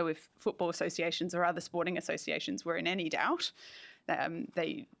 So if football associations or other sporting associations were in any doubt,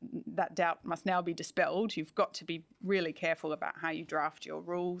 that doubt must now be dispelled. You've got to be really careful about how you draft your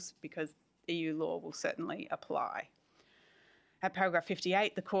rules because EU law will certainly apply. At paragraph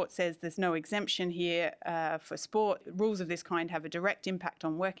 58, the court says there's no exemption here for sport. Rules of this kind have a direct impact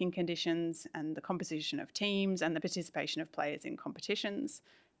on working conditions and the composition of teams and the participation of players in competitions,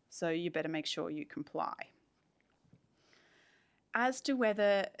 so you better make sure you comply. As to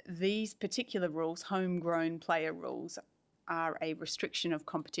whether these particular rules, homegrown player rules, are a restriction of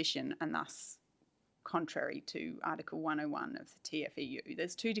competition and thus contrary to Article 101 of the TFEU.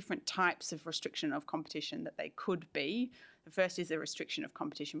 There's two different types of restriction of competition that they could be. The first is a restriction of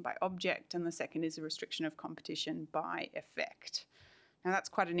competition by object, and the second is a restriction of competition by effect. Now, that's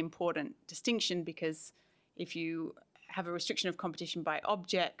quite an important distinction because if you have a restriction of competition by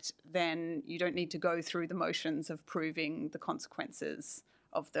object, then you don't need to go through the motions of proving the consequences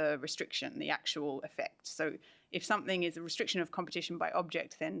of the restriction, the actual effect. So if something is a restriction of competition by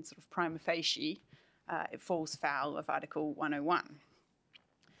object, then sort of prima facie, it falls foul of Article 101.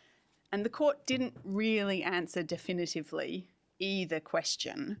 And the court didn't really answer definitively either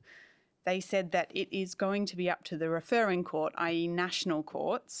question. They said that it is going to be up to the referring court, i.e. national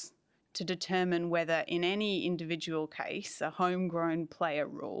courts, to determine whether in any individual case a homegrown player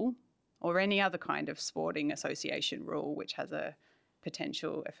rule or any other kind of sporting association rule which has a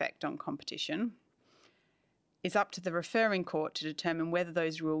potential effect on competition, it's up to the referring court to determine whether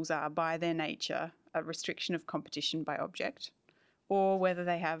those rules are, by their nature, a restriction of competition by object, or whether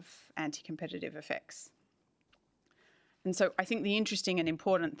they have anti-competitive effects. And so I think the interesting and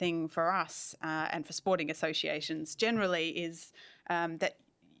important thing for us and for sporting associations generally is that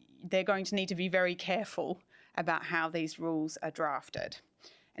they're going to need to be very careful about how these rules are drafted.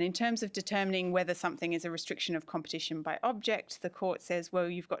 And in terms of determining whether something is a restriction of competition by object, the court says, well,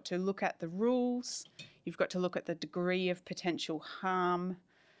 you've got to look at the rules, you've got to look at the degree of potential harm,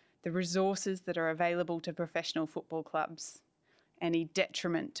 the resources that are available to professional football clubs, any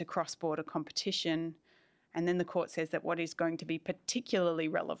detriment to cross-border competition, and then the court says that what is going to be particularly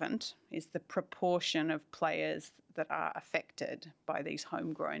relevant is the proportion of players that are affected by these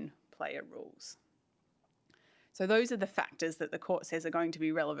homegrown player rules. So those are the factors that the court says are going to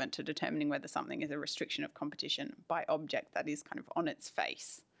be relevant to determining whether something is a restriction of competition by object that is kind of on its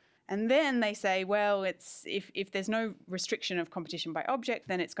face. And then they say, well, it's if there's no restriction of competition by object,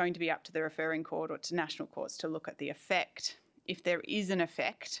 then it's going to be up to the referring court or to national courts to look at the effect. If there is an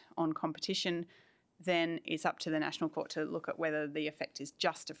effect on competition, then it's up to the national court to look at whether the effect is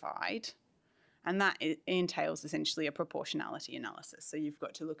justified. And that entails essentially a proportionality analysis. So you've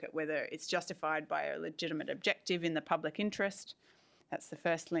got to look at whether it's justified by a legitimate objective in the public interest. That's the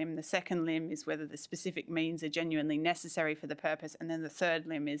first limb. The second limb is whether the specific means are genuinely necessary for the purpose. And then the third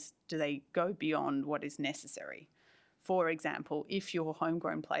limb is, do they go beyond what is necessary? For example, if your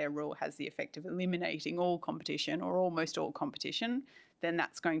homegrown player rule has the effect of eliminating all competition or almost all competition, then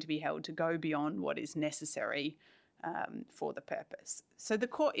that's going to be held to go beyond what is necessary for the purpose. So the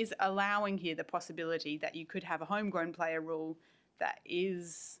court is allowing here the possibility that you could have a homegrown player rule that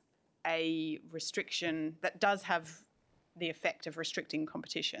is a restriction that does have the effect of restricting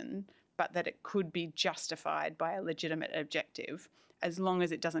competition, but that it could be justified by a legitimate objective as long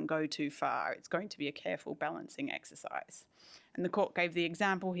as it doesn't go too far. It's going to be a careful balancing exercise. And the court gave the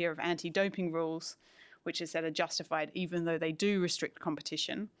example here of anti-doping rules, which is that are justified even though they do restrict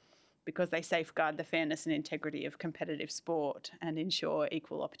competition, because they safeguard the fairness and integrity of competitive sport and ensure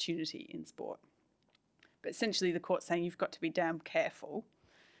equal opportunity in sport. But essentially the court's saying you've got to be damn careful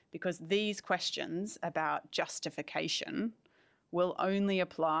because these questions about justification will only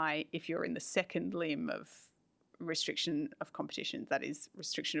apply if you're in the second limb of restriction of competition, that is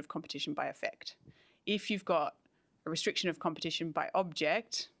restriction of competition by effect. If you've got a restriction of competition by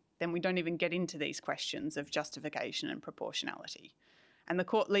object, then we don't even get into these questions of justification and proportionality. And the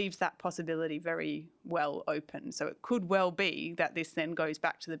court leaves that possibility very well open. So it could well be that this then goes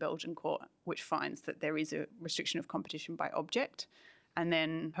back to the Belgian court, which finds that there is a restriction of competition by object, and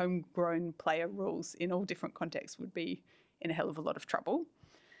then homegrown player rules in all different contexts would be in a hell of a lot of trouble.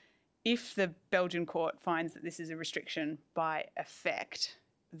 If the Belgian court finds that this is a restriction by effect,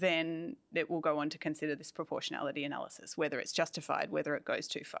 then it will go on to consider this proportionality analysis, whether it's justified, whether it goes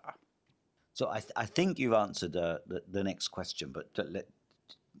too far. So I think you've answered the next question, but let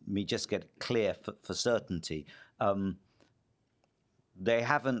me just get clear for certainty. They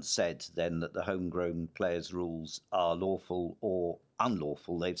haven't said then that the homegrown players' rules are lawful or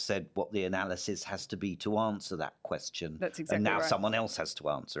unlawful. They've said what the analysis has to be to answer that question. That's exactly and now right. Someone else has to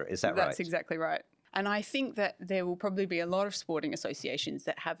answer it. Is that right? That's exactly right. And I think that there will probably be a lot of sporting associations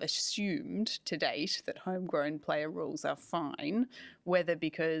that have assumed to date that homegrown player rules are fine, whether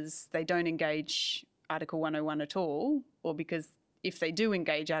because they don't engage Article 101 at all, or because if they do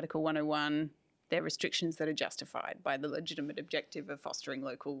engage Article 101, they're restrictions that are justified by the legitimate objective of fostering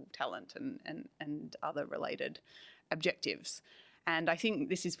local talent and other related objectives. And I think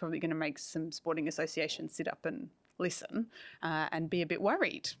this is probably going to make some sporting associations sit up and listen and be a bit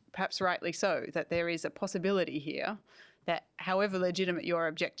worried, perhaps rightly so, that there is a possibility here that however legitimate your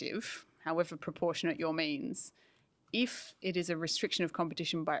objective, however proportionate your means, if it is a restriction of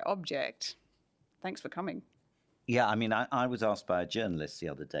competition by object, thanks for coming. Yeah, I mean, I was asked by a journalist the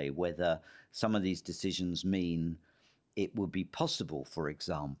other day whether some of these decisions mean it would be possible, for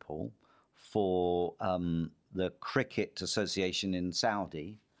example, for the Cricket Association in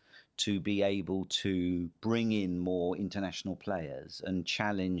Saudi to be able to bring in more international players and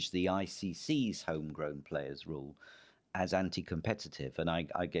challenge the ICC's homegrown players rule as anti-competitive. And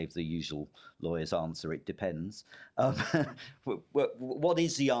I gave the usual lawyer's answer, it depends. What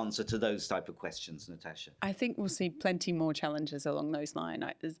is the answer to those type of questions, Natasha? I think we'll see plenty more challenges along those lines.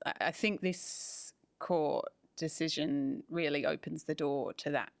 I think this court decision really opens the door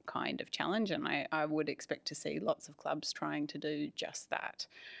to that kind of challenge, and I would expect to see lots of clubs trying to do just that.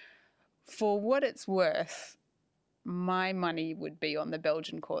 For what it's worth, my money would be on the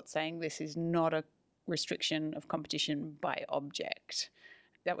Belgian court saying this is not a restriction of competition by object.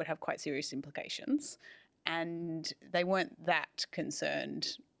 That would have quite serious implications. And they weren't that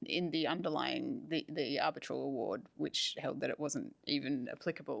concerned in the underlying, the arbitral award, which held that it wasn't even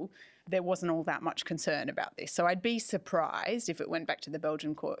applicable. There wasn't all that much concern about this. So I'd be surprised if it went back to the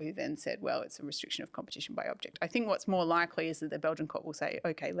Belgian court, who then said, well, it's a restriction of competition by object. I think what's more likely is that the Belgian court will say,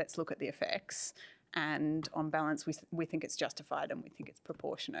 okay, let's look at the effects. And on balance, we think it's justified and we think it's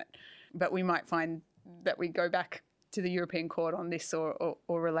proportionate. But we might find that we go back to the European Court on this or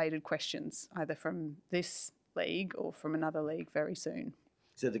related questions, either from this league or from another league very soon.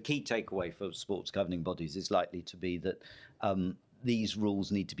 So the key takeaway for sports governing bodies is likely to be that these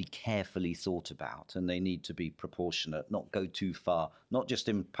rules need to be carefully thought about and they need to be proportionate, not go too far, not just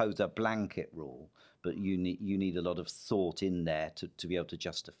impose a blanket rule, but you need a lot of thought in there to be able to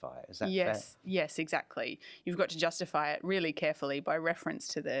justify it. Is that fair? Yes, exactly. You've got to justify it really carefully by reference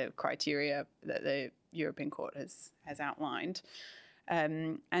to the criteria that the European Court has outlined,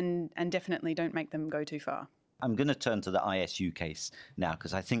 and definitely don't make them go too far. I'm going to turn to the ISU case now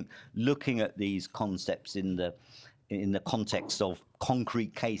because I think looking at these concepts in the context of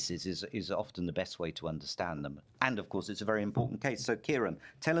concrete cases is often the best way to understand them. And of course, it's a very important case. So, Kieron,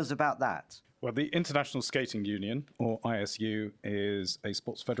 tell us about that. Well, the International Skating Union, or ISU, is a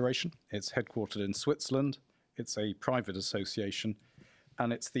sports federation. It's headquartered in Switzerland. It's a private association,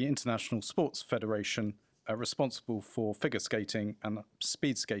 and it's the International Sports Federation responsible for figure skating and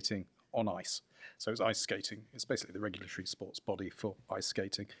speed skating on ice. So it's ice skating. It's basically the regulatory sports body for ice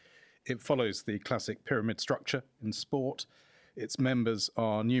skating. It follows the classic pyramid structure in sport. Its members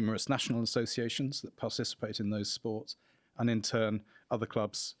are numerous national associations that participate in those sports, and in turn, other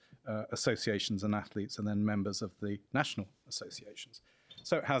clubs, associations and athletes, and then members of the national associations.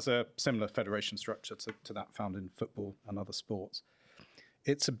 So it has a similar federation structure to that found in football and other sports.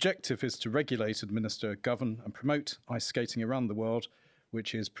 Its objective is to regulate, administer, govern, and promote ice skating around the world,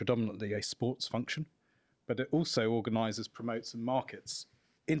 which is predominantly a sports function, but it also organises, promotes, and markets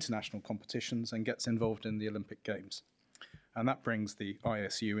international competitions and gets involved in the Olympic Games. And that brings the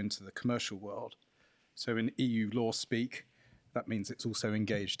ISU into the commercial world. So in EU law speak, that means it's also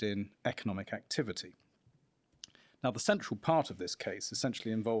engaged in economic activity. Now, the central part of this case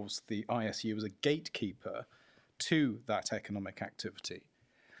essentially involves the ISU as a gatekeeper to that economic activity.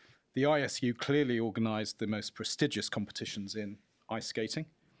 The ISU clearly organised the most prestigious competitions in ice skating,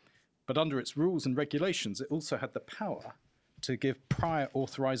 but under its rules and regulations, it also had the power to give prior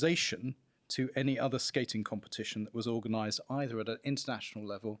authorization to any other skating competition that was organised either at an international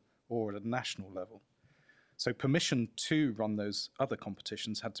level or at a national level. So permission to run those other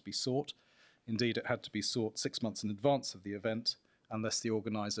competitions had to be sought. Indeed, it had to be sought 6 months in advance of the event, unless the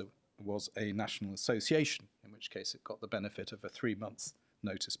organiser was a national association, in which case it got the benefit of a 3-month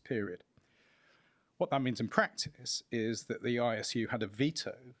notice period. What that means in practice is that the ISU had a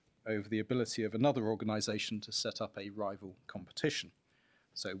veto over the ability of another organisation to set up a rival competition.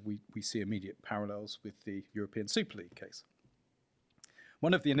 So we see immediate parallels with the European Super League case.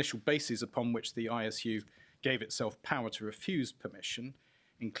 One of the initial bases upon which the ISU gave itself power to refuse permission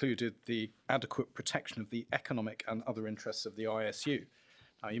included the adequate protection of the economic and other interests of the ISU.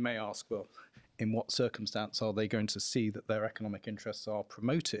 Now, you may ask, well, in what circumstance are they going to see that their economic interests are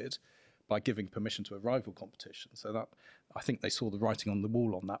promoted by giving permission to a rival competition? So that, I think they saw the writing on the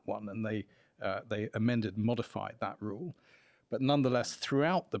wall on that one, and they amended and modified that rule. But nonetheless,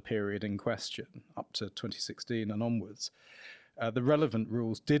 throughout the period in question, up to 2016 and onwards, the relevant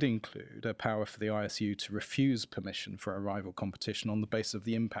rules did include a power for the ISU to refuse permission for a rival competition on the basis of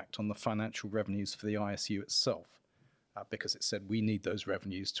the impact on the financial revenues for the ISU itself, because it said we need those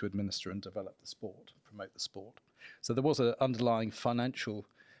revenues to administer and develop the sport, promote the sport. So there was an underlying financial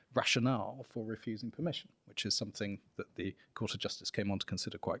rationale for refusing permission, which is something that the Court of Justice came on to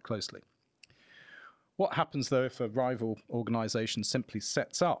consider quite closely. What happens, though, if a rival organisation simply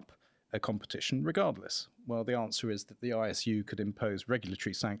sets up a competition regardless? Well, the answer is that the ISU could impose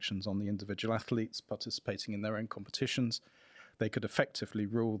regulatory sanctions on the individual athletes participating in their own competitions. They could effectively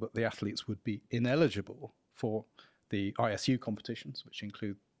rule that the athletes would be ineligible for the ISU competitions, which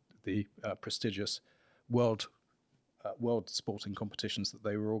include the prestigious world sporting competitions that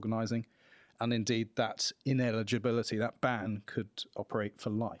they were organising. And indeed, that ineligibility, that ban, could operate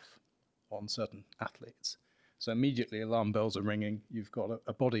for life on certain athletes. So immediately alarm bells are ringing. You've got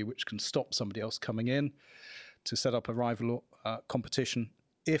a body which can stop somebody else coming in to set up a rival competition.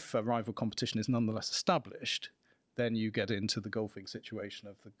 If a rival competition is nonetheless established, then you get into the golfing situation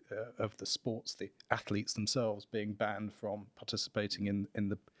of the sports, the athletes themselves being banned from participating in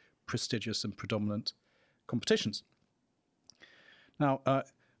the prestigious and predominant competitions. Now,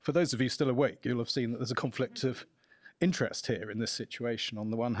 for those of you still awake, you'll have seen that there's a conflict of interest here in this situation. On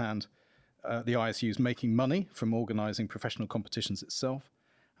the one hand, the ISU is making money from organising professional competitions itself,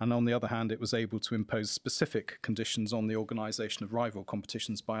 and on the other hand, it was able to impose specific conditions on the organisation of rival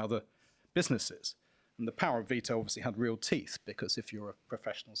competitions by other businesses. And the power of veto obviously had real teeth, because if you're a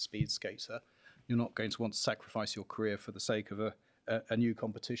professional speed skater, you're not going to want to sacrifice your career for the sake of a new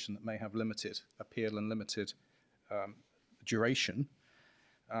competition that may have limited appeal and limited duration,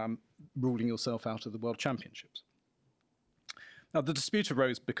 ruling yourself out of the World Championships. Now, the dispute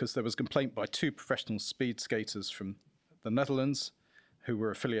arose because there was complaint by 2 professional speed skaters from the Netherlands who were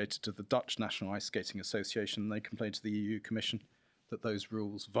affiliated to the Dutch National Ice Skating Association. They complained to the EU Commission that those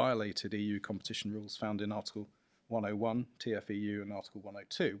rules violated EU competition rules found in Article 101, TFEU, and Article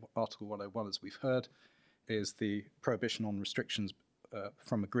 102. Article 101, as we've heard, is the prohibition on restrictions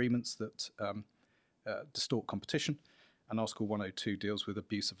from agreements that distort competition, and Article 102 deals with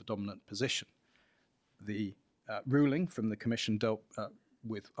abuse of a dominant position. The ruling from the Commission dealt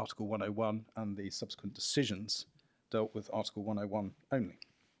with Article 101, and the subsequent decisions dealt with Article 101 only.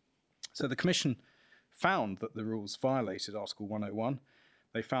 So the Commission found that the rules violated Article 101.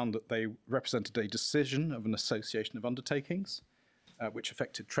 They found that they represented a decision of an association of undertakings, which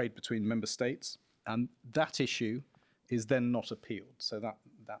affected trade between member states, and that issue is then not appealed. So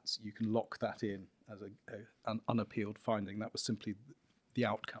that's you can lock that in as an unappealed finding. That was simply the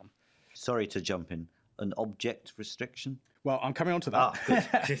outcome. Sorry to jump in. An object restriction? Well, I'm coming on to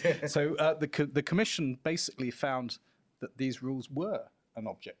that. So the Commission basically found that these rules were an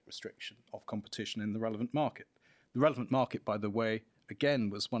object restriction of competition in the relevant market. The relevant market, by the way, again,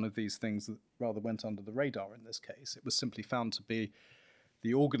 was one of these things that rather went under the radar in this case. It was simply found to be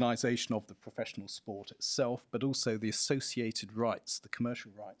the organisation of the professional sport itself, but also the associated rights, the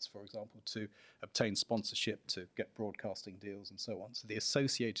commercial rights, for example, to obtain sponsorship, to get broadcasting deals and so on. So the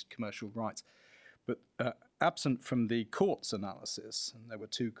associated commercial rights. But absent from the court's analysis, and there were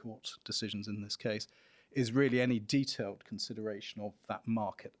 2 court decisions in this case, is really any detailed consideration of that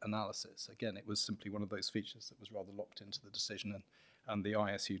market analysis. Again, it was simply one of those features that was rather locked into the decision, and the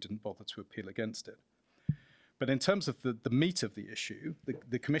ISU didn't bother to appeal against it. But in terms of the meat of the issue,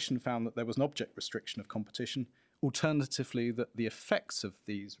 the Commission found that there was an object restriction of competition. Alternatively, that the effects of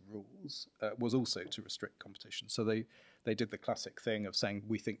these rules was also to restrict competition. So they did the classic thing of saying,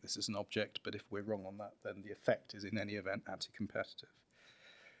 we think this is an object, but if we're wrong on that, then the effect is in any event anti-competitive.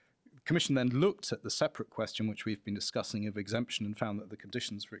 Commission then looked at the separate question which we've been discussing of exemption and found that the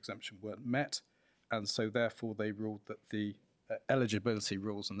conditions for exemption weren't met, and so therefore they ruled that the eligibility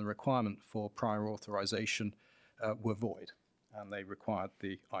rules and the requirement for prior authorisation were void, and they required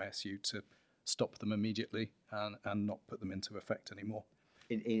the ISU to stop them immediately and not put them into effect anymore.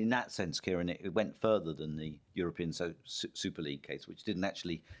 In that sense, Kieron, it went further than the European Super League case, which didn't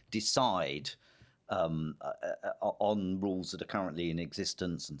actually decide on rules that are currently in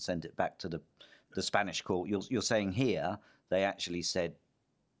existence and send it back to the Spanish court. You're saying here they actually said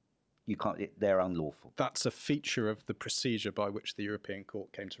you can't; they're unlawful. That's a feature of the procedure by which the European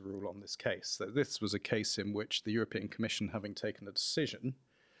Court came to rule on this case. So this was a case in which the European Commission, having taken a decision,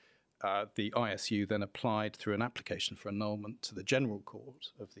 the ISU then applied through an application for annulment to the General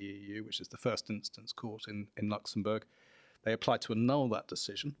Court of the EU, which is the first instance court in Luxembourg. They applied to annul that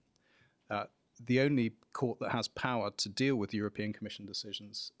decision. The only court that has power to deal with European Commission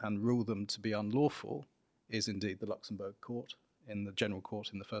decisions and rule them to be unlawful is indeed the Luxembourg Court, in the General Court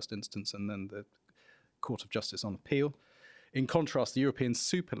in the first instance, and then the Court of Justice on Appeal. In contrast, the European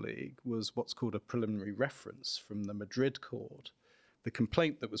Super League was what's called a preliminary reference from the Madrid Court. The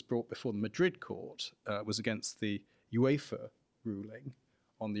complaint that was brought before the Madrid Court was against the UEFA ruling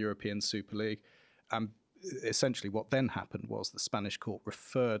on the European Super League, and essentially what then happened was the Spanish court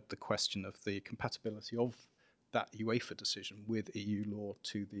referred the question of the compatibility of that UEFA decision with EU law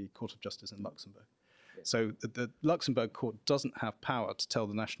to the Court of Justice in Luxembourg. Yes. So the Luxembourg court doesn't have power to tell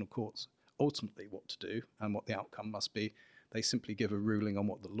the national courts ultimately what to do and what the outcome must be. They simply give a ruling on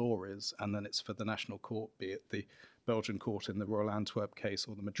what the law is, and then it's for the national court, be it the Belgian court in the Royal Antwerp case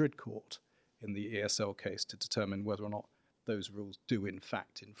or the Madrid court in the ESL case, to determine whether or not those rules do in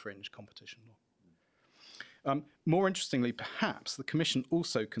fact infringe competition law. More interestingly, perhaps, the Commission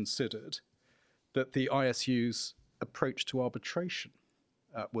also considered that the ISU's approach to arbitration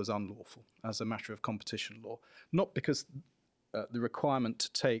was unlawful as a matter of competition law, not because the requirement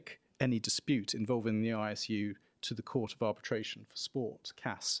to take any dispute involving the ISU to the Court of Arbitration for Sport,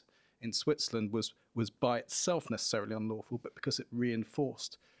 CAS, in Switzerland was by itself necessarily unlawful, but because it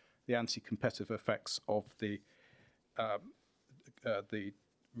reinforced the anti-competitive effects of the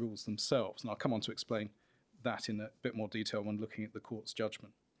rules themselves. And I'll come on to explain that in a bit more detail when looking at the court's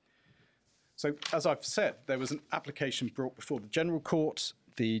judgment. So, as I've said, there was an application brought before the General Court.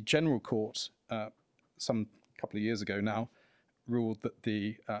 The General Court, some couple of years ago now, ruled that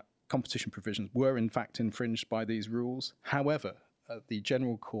the competition provisions were in fact infringed by these rules. However, the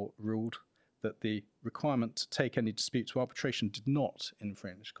General Court ruled that the requirement to take any dispute to arbitration did not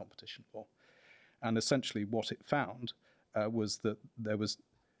infringe competition law. And essentially what it found was that there was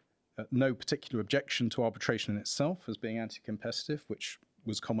no particular objection to arbitration in itself as being anti-competitive, which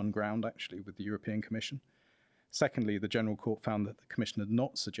was common ground actually with the European Commission. Secondly, the General Court found that the Commission had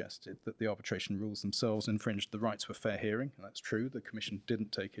not suggested that the arbitration rules themselves infringed the right to a fair hearing, and that's true. The Commission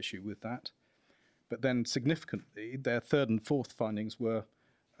didn't take issue with that. But then significantly, their third and fourth findings were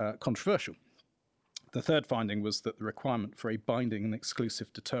controversial. The third finding was that the requirement for a binding and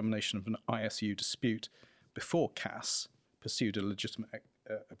exclusive determination of an ISU dispute before CAS pursued a legitimate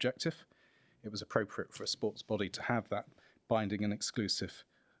objective. It was appropriate for a sports body to have that binding and exclusive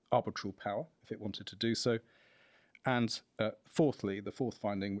arbitral power if it wanted to do so. And fourthly, the fourth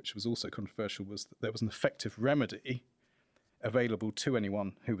finding, which was also controversial, was that there was an effective remedy available to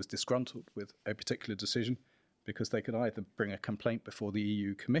anyone who was disgruntled with a particular decision, because they could either bring a complaint before the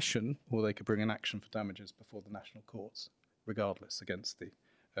EU Commission or they could bring an action for damages before the national courts, regardless, against the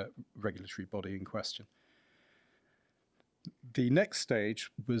regulatory body in question. The next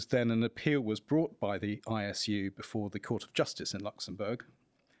stage was then an appeal was brought by the ISU before the Court of Justice in Luxembourg.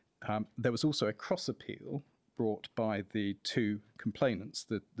 There was also a cross appeal brought by the two complainants,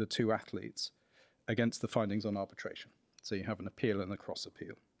 the two athletes, against the findings on arbitration. So you have an appeal and a cross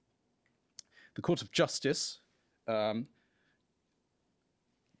appeal. The Court of Justice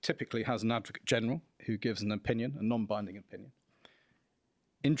typically has an advocate general who gives an opinion, a non-binding opinion.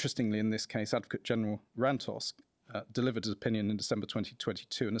 Interestingly, in this case, Advocate General Rantos delivered his opinion in December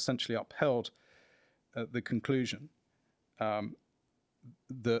 2022 and essentially upheld the conclusion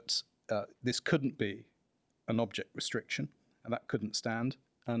that this couldn't be an object restriction, and that couldn't stand,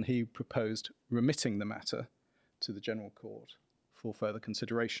 and he proposed remitting the matter to the General Court for further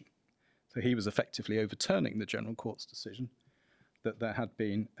consideration. So he was effectively overturning the General Court's decision that there had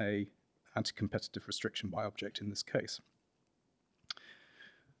been an anti-competitive restriction by object in this case.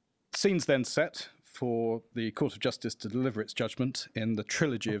 Scenes then set for the Court of Justice to deliver its judgment in the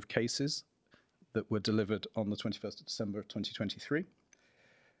trilogy of cases that were delivered on the 21st of December 2023.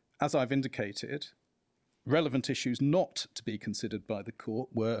 As I've indicated, Relevant issues not to be considered by the court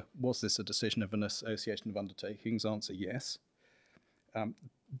were, was this a decision of an association of undertakings? Answer, yes.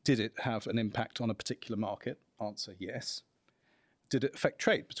 Did it have an impact on a particular market? Answer, yes. Did it affect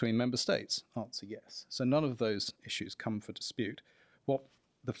trade between member states? Answer, yes. So none of those issues come for dispute. What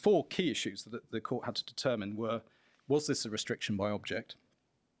the four key issues that the court had to determine were, was this a restriction by object?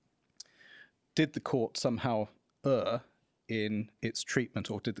 Did the court somehow err in its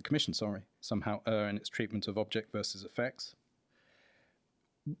treatment, or did the Commission, somehow err in its treatment of object versus effects?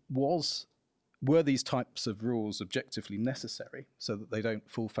 Were these types of rules objectively necessary so that they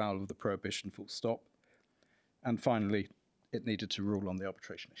don't fall foul of the prohibition full stop? And finally, it needed to rule on the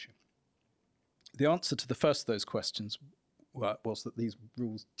arbitration issue. The answer to the first of those questions was that these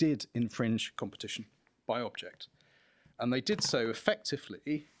rules did infringe competition by object. And they did so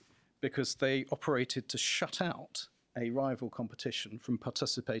effectively because they operated to shut out a rival competition from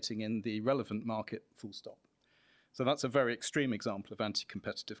participating in the relevant market full stop. So that's a very extreme example of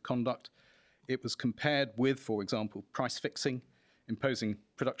anti-competitive conduct. It was compared with, for example, price fixing, imposing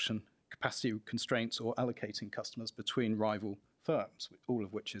production capacity constraints, or allocating customers between rival firms, all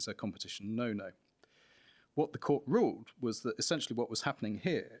of which is a competition no-no. What the court ruled was that essentially what was happening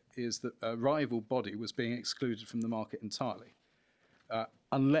here is that a rival body was being excluded from the market entirely,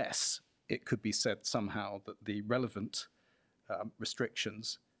 unless it could be said somehow that the relevant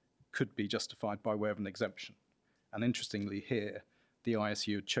restrictions could be justified by way of an exemption. And interestingly here, the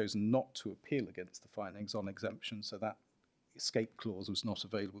ISU had chosen not to appeal against the findings on exemption, so that escape clause was not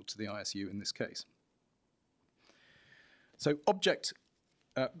available to the ISU in this case. So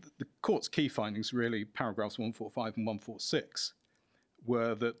the court's key findings, really paragraphs 145 and 146,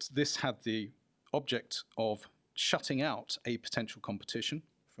 were that this had the object of shutting out a potential competition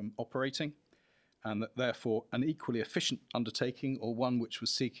from operating, and that therefore an equally efficient undertaking, or one which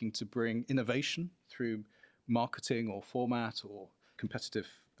was seeking to bring innovation through marketing or format or competitive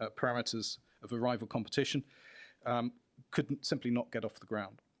parameters of a rival competition, could simply not get off the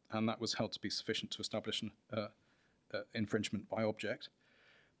ground. And that was held to be sufficient to establish an infringement by object.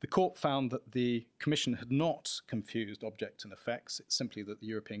 The court found that the Commission had not confused object and effects. It's simply that the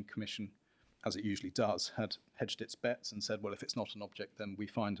European Commission, as it usually does, had hedged its bets and said, well, if it's not an object, then we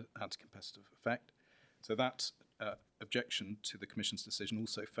find an anti-competitive effect. So that objection to the Commission's decision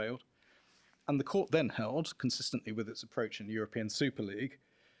also failed. And the court then held, consistently with its approach in the European Super League,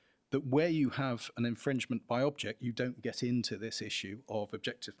 that where you have an infringement by object, you don't get into this issue of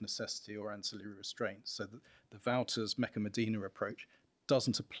objective necessity or ancillary restraints. So that the Wouters Mecca-Medina approach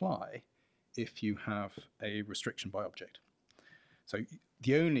doesn't apply if you have a restriction by object. So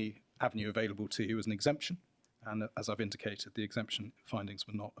the only avenue available to you is an exemption, and as I've indicated, the exemption findings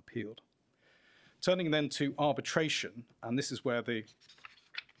were not appealed. Turning then to arbitration, and this is where the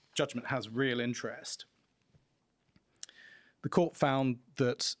judgment has real interest. The court found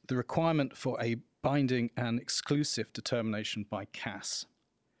that the requirement for a binding and exclusive determination by CAS,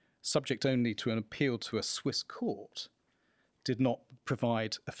 subject only to an appeal to a Swiss court, did not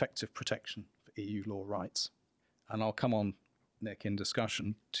provide effective protection for EU law rights. And I'll come on, Nick, in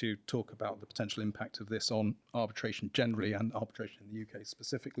discussion to talk about the potential impact of this on arbitration generally and arbitration in the UK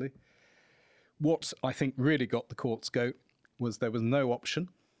specifically. What I think really got the court's goat was there was no option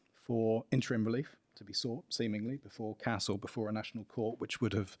for interim relief to be sought, seemingly, before CAS or before a national court, which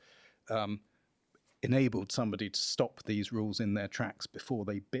would have enabled somebody to stop these rules in their tracks before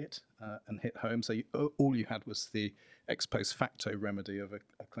they bit and hit home. So all you had was the ex post facto remedy of a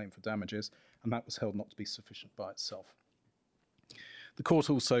claim for damages, and that was held not to be sufficient by itself. The court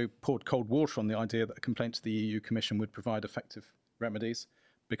also poured cold water on the idea that a complaint to the EU Commission would provide effective remedies,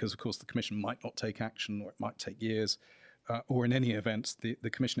 because, of course, the Commission might not take action, or it might take years, or in any event, the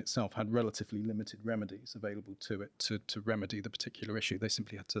Commission itself had relatively limited remedies available to it to remedy the particular issue. They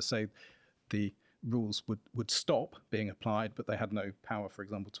simply had to say the rules would stop being applied, but they had no power, for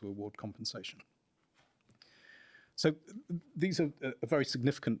example, to award compensation. So these are very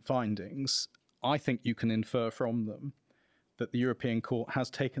significant findings. I think you can infer from them that the European Court has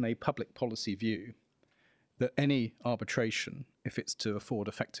taken a public policy view that any arbitration, if it's to afford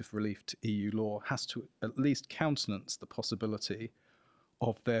effective relief to EU law, has to at least countenance the possibility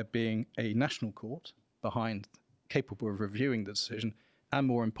of there being a national court behind, capable of reviewing the decision, and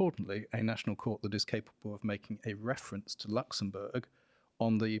more importantly, a national court that is capable of making a reference to Luxembourg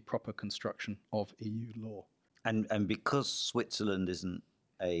on the proper construction of EU law. And because Switzerland isn't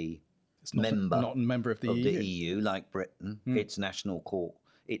not a member of the EU like Britain, its national court,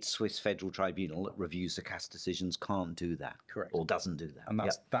 its Swiss Federal Tribunal that reviews the CAS decisions can't do that. Correct. Or doesn't do that. And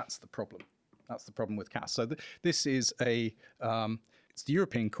that's the problem. That's the problem with CAS. So this is it's the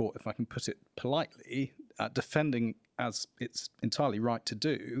European Court, if I can put it politely, defending, as it's entirely right to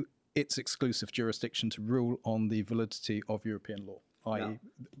do, its exclusive jurisdiction to rule on the validity of European law, i.e.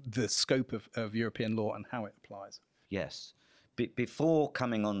 the scope of European law and how it applies. Yes. Before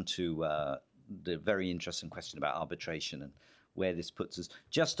coming on to the very interesting question about arbitration and where this puts us,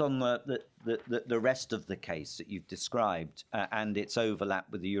 just on the rest of the case that you've described and its overlap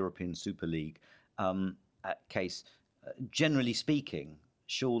with the European Super League case, generally speaking,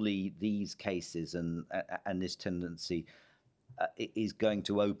 surely these cases and this tendency is going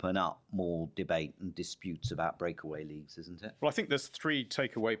to open up more debate and disputes about breakaway leagues, isn't it? Well, I think there's 3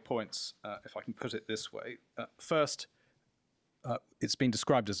 takeaway points, if I can put it this way. First, it's been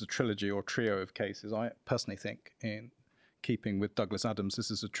described as a trilogy or trio of cases. I personally think, in keeping with Douglas Adams,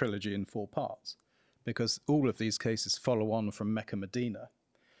 this is a trilogy in 4 parts, because all of these cases follow on from Mecca Medina.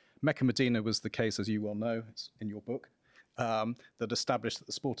 Mecca Medina was the case, as you well know, it's in your book, that established that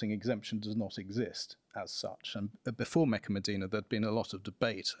the sporting exemption does not exist as such. And before Mecca Medina, there'd been a lot of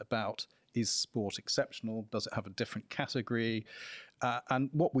debate about, is sport exceptional? Does it have a different category? And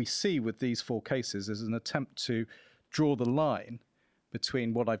what we see with these 4 cases is an attempt to draw the line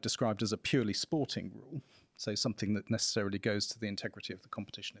between what I've described as a purely sporting rule, so something that necessarily goes to the integrity of the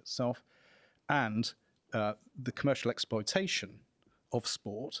competition itself, and the commercial exploitation of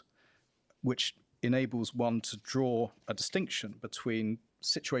sport, which enables one to draw a distinction between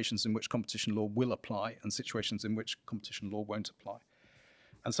situations in which competition law will apply and situations in which competition law won't apply.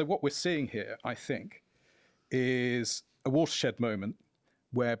 And so what we're seeing here, I think, is a watershed moment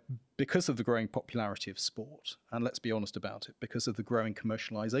where, because of the growing popularity of sport, and let's be honest about it, because of the growing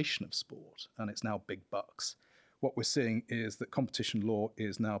commercialization of sport, and it's now big bucks, what we're seeing is that competition law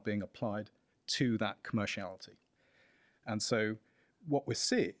is now being applied to that commerciality. And so what we're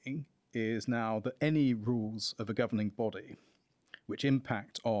seeing is now that any rules of a governing body which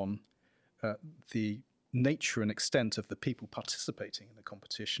impact on the nature and extent of the people participating in the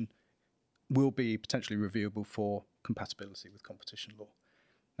competition will be potentially reviewable for compatibility with competition law.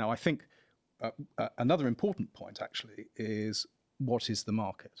 Now, I think another important point, actually, is what is the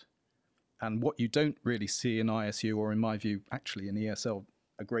market? And what you don't really see in ISU, or in my view, actually in ESL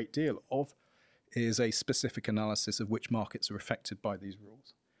a great deal of, is a specific analysis of which markets are affected by these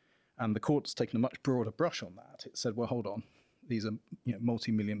rules. And the court's taken a much broader brush on that. It said, well, hold on, these are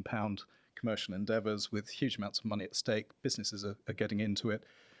multi-million-pound commercial endeavours with huge amounts of money at stake. Businesses are getting into it.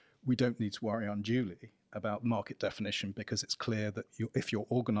 We don't need to worry unduly about market definition, because it's clear that if you're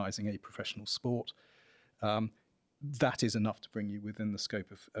organising a professional sport, that is enough to bring you within the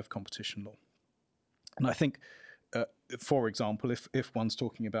scope of competition law. And I think, for example, if one's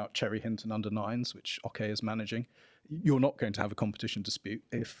talking about Cherry Hinton under-9s, which Oke is managing, you're not going to have a competition dispute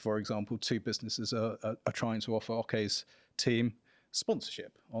if, for example, 2 businesses are trying to offer Oke's team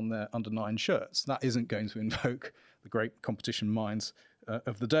sponsorship on their under-9 shirts. That isn't going to invoke the great competition minds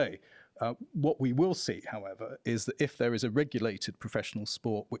of the day. What we will see, however, is that if there is a regulated professional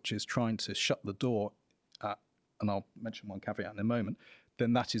sport which is trying to shut the door at, and I'll mention one caveat in a moment,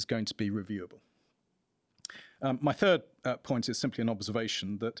 then that is going to be reviewable. My third point is simply an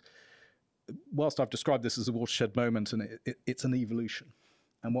observation that whilst I've described this as a watershed moment, and it's an evolution,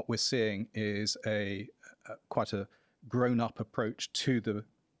 and what we're seeing is quite a grown-up approach to the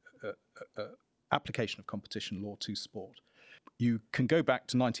application of competition law to sport. You can go back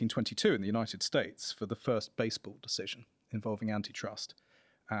to 1922 in the United States for the first baseball decision involving antitrust.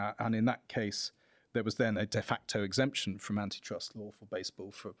 And in that case, there was then a de facto exemption from antitrust law for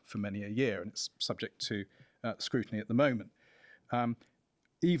baseball for many a year, and it's subject to scrutiny at the moment.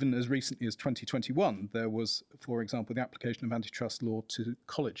 Even as recently as 2021, there was, for example, the application of antitrust law to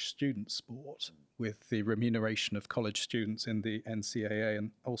college student sport with the remuneration of college students in the NCAA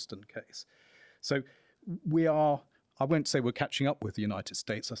and Alston case. So I won't say we're catching up with the United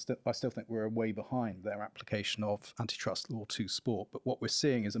States. I still think we're way behind their application of antitrust law to sport. But what we're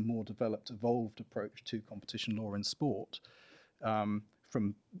seeing is a more developed, evolved approach to competition law in sport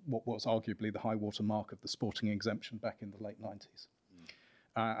from what was arguably the high water mark of the sporting exemption back in the late 90s.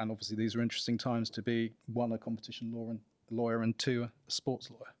 And obviously these are interesting times to be, 1, a competition lawyer, and 2, a sports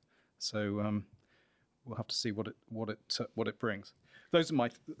lawyer. So we'll have to see what it brings. Those are my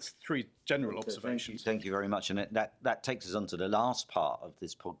 3 general observations. Thank you very much. And that takes us on to the last part of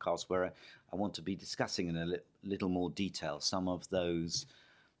this podcast, where I want to be discussing in a little more detail some of those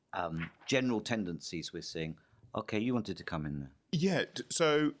general tendencies we're seeing. Okay, you wanted to come in there. Yeah,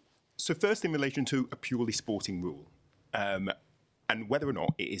 so first in relation to a purely sporting rule, and whether or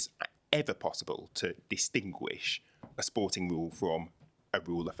not it is ever possible to distinguish a sporting rule from a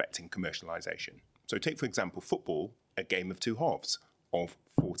rule affecting commercialisation. So take, for example, football, a game of 2 halves of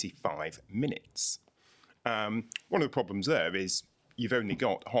 45 minutes. One of the problems there is you've only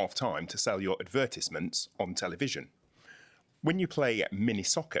got half time to sell your advertisements on television. When you play mini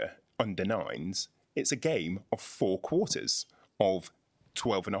soccer under nines, it's a game of 4 quarters of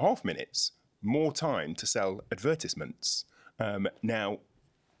 12 and a half minutes, more time to sell advertisements. Now,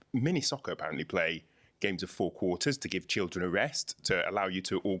 mini soccer apparently play games of 4 quarters to give children a rest, to allow you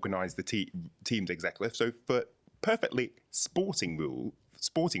to organise the team's executive. So for perfectly sporting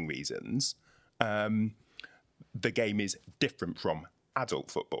reasons, the game is different from adult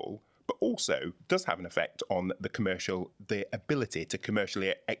football, but also does have an effect on the ability to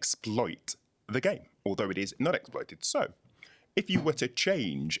commercially exploit the game, although it is not exploited. So if you were to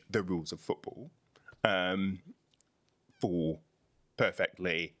change the rules of football for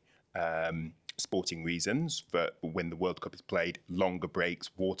perfectly sporting reasons, for when the World Cup is played, longer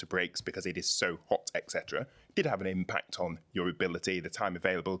breaks, water breaks, because it is so hot, etc., did have an impact on your ability, the time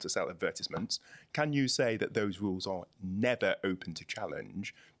available to sell advertisements. Can you say that those rules are never open to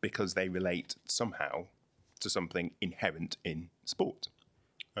challenge because they relate somehow to something inherent in sport?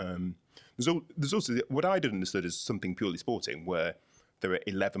 There's also what I'd understood as something purely sporting, where there are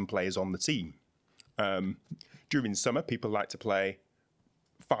 11 players on the team. During summer, people like to play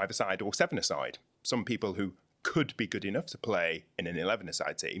 5-a-side or 7-a-side. Some people who could be good enough to play in an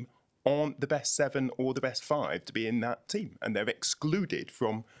 11-a-side team aren't the best 7 or the best 5 to be in that team, and they're excluded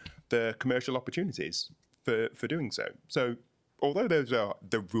from the commercial opportunities for doing so. So although those are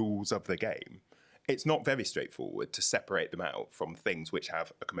the rules of the game, it's not very straightforward to separate them out from things which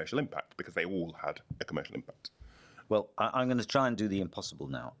have a commercial impact, because they all had a commercial impact. Well, I'm going to try and do the impossible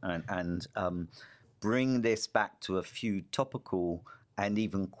now and bring this back to a few topical and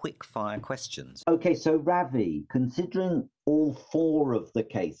even quick-fire questions. Okay, so Ravi, considering all 4 of the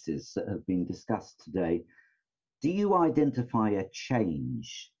cases that have been discussed today, do you identify a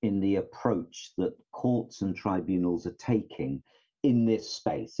change in the approach that courts and tribunals are taking in this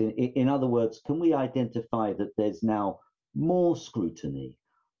space? In other words, can we identify that there's now more scrutiny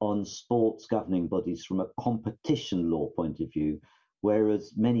on sports governing bodies from a competition law point of view,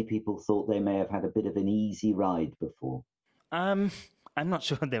 whereas many people thought they may have had a bit of an easy ride before? I'm not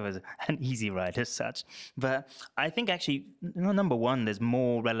sure there was an easy ride as such, but I think actually, number one, there's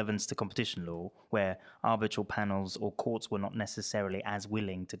more relevance to competition law, where arbitral panels or courts were not necessarily as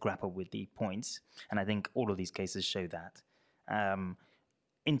willing to grapple with the points, and I think all of these cases show that.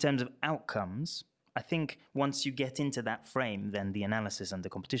 In terms of outcomes, I think once you get into that frame, then the analysis under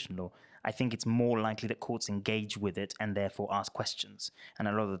competition law, I think it's more likely that courts engage with it and therefore ask questions. And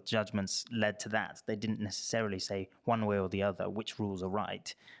a lot of the judgments led to that. They didn't necessarily say one way or the other which rules are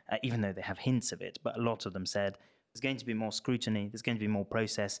right, even though they have hints of it. But a lot of them said there's going to be more scrutiny, there's going to be more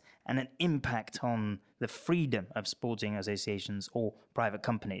process, and an impact on the freedom of sporting associations or private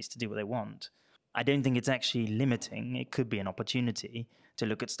companies to do what they want. I don't think it's actually limiting. It could be an opportunity to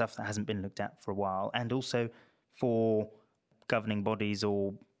look at stuff that hasn't been looked at for a while, and also for governing bodies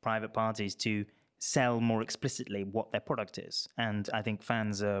or private parties to sell more explicitly what their product is. And I think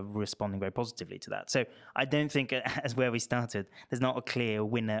fans are responding very positively to that. So I don't think, as where we started, there's not a clear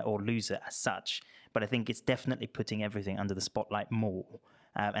winner or loser as such, but I think it's definitely putting everything under the spotlight more.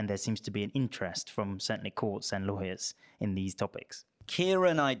 And there seems to be an interest from certainly courts and lawyers in these topics.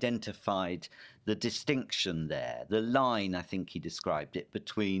 Kieron identified the distinction there, the line, I think he described it,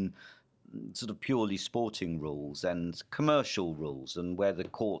 between sort of purely sporting rules and commercial rules, and where the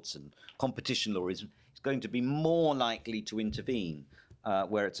courts and competition law is going to be more likely to intervene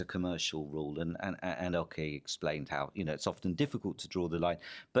where it's a commercial rule. And okay, explained how, it's often difficult to draw the line.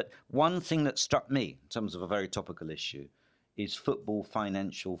 But one thing that struck me in terms of a very topical issue is football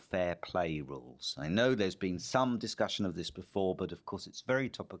financial fair play rules. I know there's been some discussion of this before, but of course it's very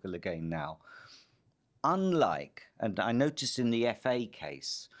topical again now. Unlike, and I noticed in the FA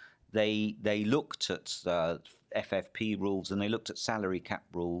case, they looked at FFP rules and they looked at salary cap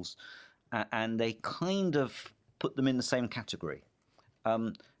rules, and they kind of put them in the same category.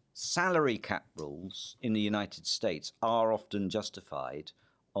 Salary cap rules in the United States are often justified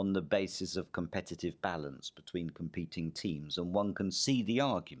on the basis of competitive balance between competing teams, and one can see the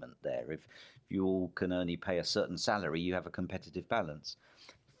argument there. If you all can only pay a certain salary, you have a competitive balance.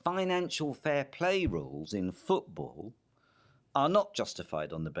 Financial fair play rules in football are not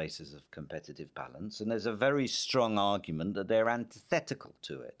justified on the basis of competitive balance, and there's a very strong argument that they're antithetical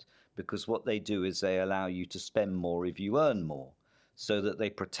to it, because what they do is they allow you to spend more if you earn more, so that they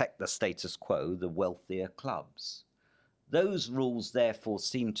protect the status quo, the wealthier clubs. Those rules, therefore,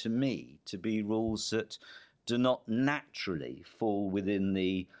 seem to me to be rules that do not naturally fall within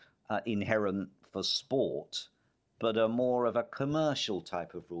the inherent for sport but are more of a commercial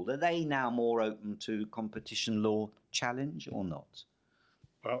type of rule. Are they now more open to competition law challenge or not?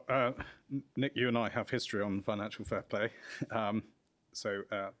 Well, Nick, you and I have history on financial fair play. So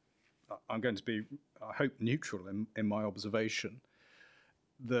I'm going to be, I hope, neutral in my observation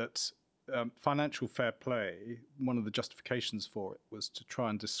that financial fair play, one of the justifications for it was to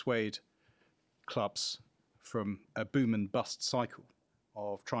try and dissuade clubs from a boom and bust cycle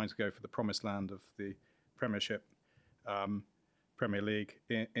of trying to go for the promised land of the Premiership, Premier League,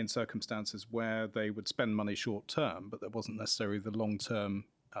 in circumstances where they would spend money short term, but there wasn't necessarily the long term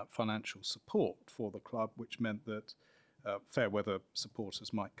financial support for the club, which meant that fair weather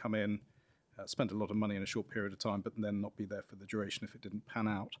supporters might come in, spend a lot of money in a short period of time, but then not be there for the duration if it didn't pan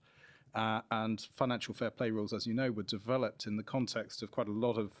out. And financial fair play rules, as you know, were developed in the context of quite a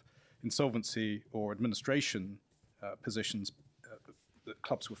lot of insolvency or administration positions that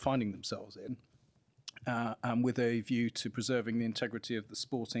clubs were finding themselves in, and with a view to preserving the integrity of the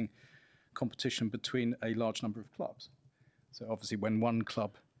sporting competition between a large number of clubs. So obviously when one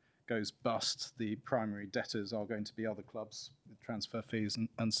club goes bust, the primary debtors are going to be other clubs with transfer fees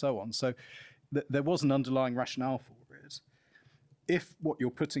and so on. So there was an underlying rationale for it. If what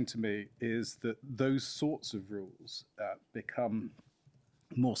you're putting to me is that those sorts of rules become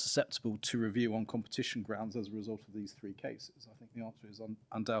more susceptible to review on competition grounds as a result of these three cases, I think the answer is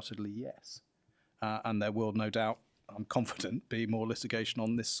undoubtedly yes. And there will no doubt, I'm confident, be more litigation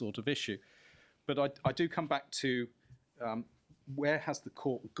on this sort of issue. But I do come back to where has the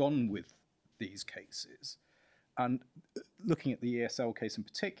court gone with these cases? And looking at the ESL case in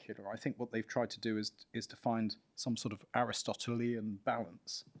particular, I think what they've tried to do is to find some sort of Aristotelian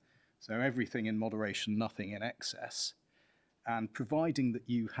balance. So everything in moderation, nothing in excess. And providing that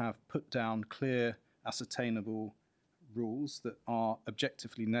you have put down clear, ascertainable rules that are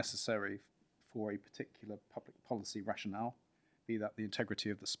objectively necessary for a particular public policy rationale, be that the integrity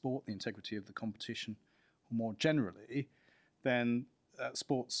of the sport, the integrity of the competition, or more generally, then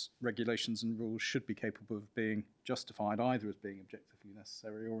sports regulations and rules should be capable of being justified either as being objectively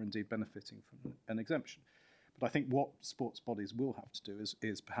necessary or indeed benefiting from an exemption. But I think what sports bodies will have to do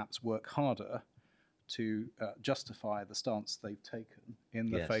is perhaps work harder to justify the stance they've taken in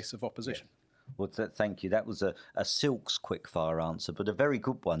the face of opposition. Yes. Well, thank you. That was a silk's quick-fire answer, but a very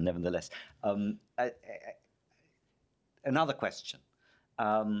good one nevertheless. Another question.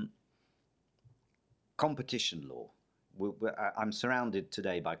 Competition law. I'm surrounded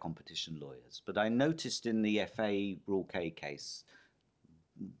today by competition lawyers, but I noticed in the FA Rule K case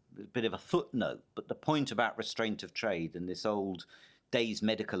a bit of a footnote, but the point about restraint of trade and this old days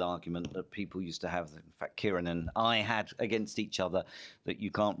medical argument that people used to have, in fact Kieron and I had against each other, that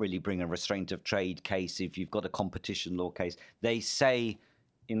you can't really bring a restraint of trade case if you've got a competition law case. They say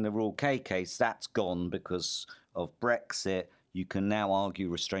in the Rule K case that's gone because of Brexit. You can now argue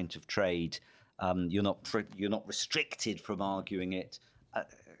restraint of trade. You're not restricted from arguing it.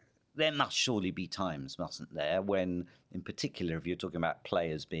 There must surely be times, mustn't there, when, in particular, if you're talking about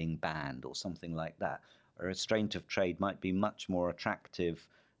players being banned or something like that, a restraint of trade might be much more attractive,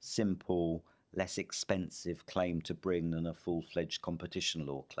 simple, less expensive claim to bring than a full-fledged competition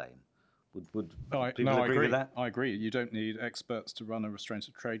law claim. Would people agree with that? I agree. You don't need experts to run a restraint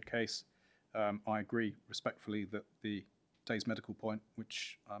of trade case. I agree respectfully that the days medical point,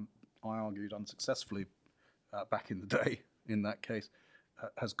 which I argued unsuccessfully back in the day in that case,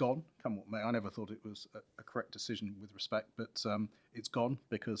 has gone, come what may. I never thought it was a correct decision with respect, but it's gone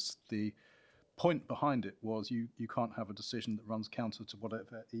because the point behind it was you can't have a decision that runs counter to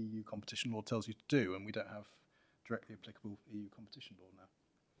whatever EU competition law tells you to do, and we don't have directly applicable EU competition law now.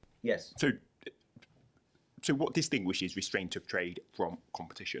 Yes. So what distinguishes restraint of trade from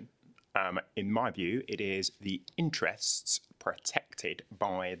competition? In my view, it is the interests protected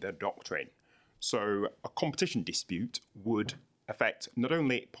by the doctrine. So a competition dispute would affect not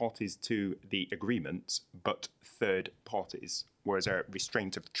only parties to the agreement, but third parties, whereas a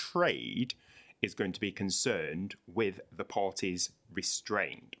restraint of trade is going to be concerned with the parties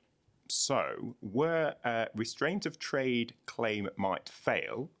restrained. So where a restraint of trade claim might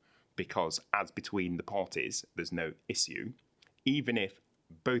fail, because as between the parties there's no issue, even if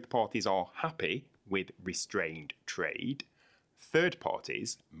both parties are happy with restrained trade, third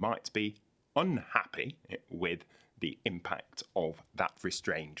parties might be unhappy with the impact of that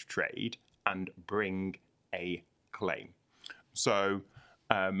restrained trade and bring a claim. So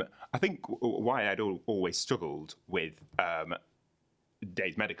I think why I'd always struggled with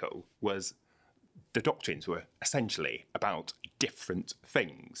Days Medical was the doctrines were essentially about different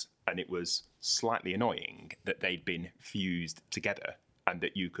things, and it was slightly annoying that they'd been fused together and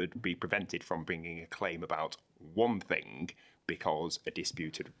that you could be prevented from bringing a claim about one thing because a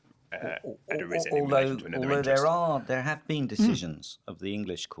dispute had arisen in relation to another although interest. there have been decisions of the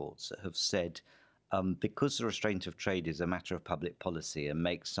English courts that have said because the restraint of trade is a matter of public policy and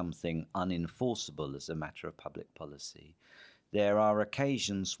makes something unenforceable as a matter of public policy, there are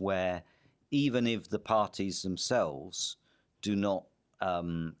occasions where even if the parties themselves do not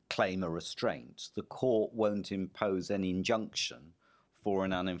claim a restraint, the court won't impose any injunction for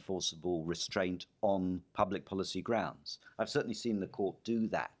an unenforceable restraint on public policy grounds. I've certainly seen the court do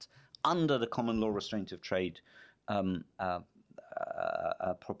that under the common law restraint of trade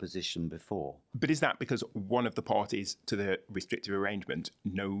proposition before. But is that because one of the parties to the restrictive arrangement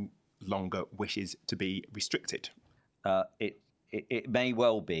no longer wishes to be restricted? It may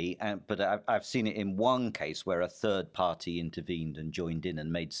well be, but I've seen it in one case where a third party intervened and joined in and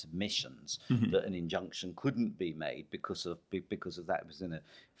made submissions that an injunction couldn't be made because of that. It was in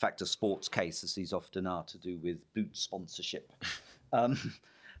fact a sports case, as these often are, to do with boot sponsorship.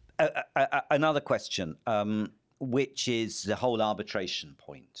 Another question, which is the whole arbitration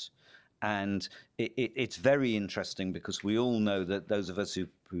point. And it's very interesting because we all know that those of us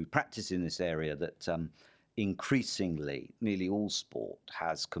who practice in this area that increasingly nearly all sport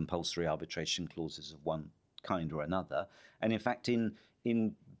has compulsory arbitration clauses of one kind or another. And in fact, in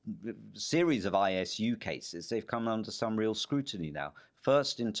a series of ISU cases, they've come under some real scrutiny now.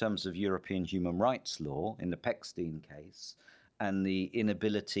 First, in terms of European human rights law, in the Peckstein case, and the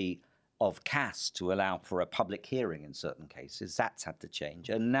inability of CAS to allow for a public hearing in certain cases. That's had to change.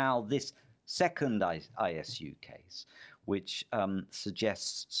 And now this second ISU case, which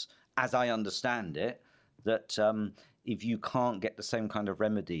suggests, as I understand it, that if you can't get the same kind of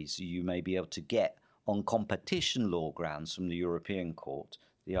remedies you may be able to get on competition law grounds from the European Court,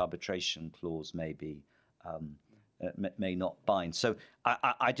 the arbitration clause may not bind. So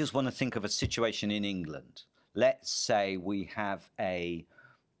I just want to think of a situation in England. Let's say we have a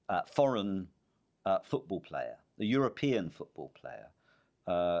foreign football player, a European football player,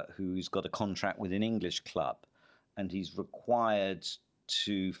 who's got a contract with an English club, and he's required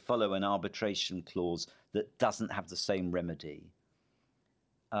to follow an arbitration clause that doesn't have the same remedy.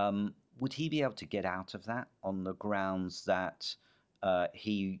 Would he be able to get out of that on the grounds that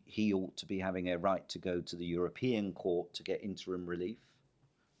he ought to be having a right to go to the European Court to get interim relief?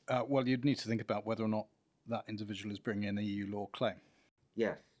 Well, you'd need to think about whether or not that individual is bringing an EU law claim.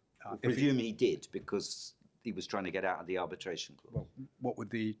 Yes. I presume he did because he was trying to get out of the arbitration clause. Well, what would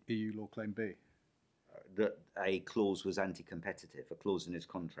the EU law claim be? That a clause was anti-competitive, a clause in his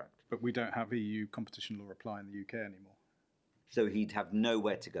contract. But we don't have EU competition law apply in the UK anymore. So he'd have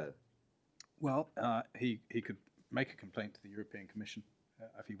nowhere to go. Well, he could make a complaint to the European Commission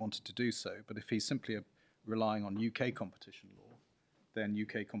if he wanted to do so. But if he's simply relying on UK competition law, then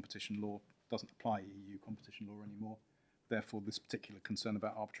UK competition law doesn't apply EU competition law anymore. Therefore, this particular concern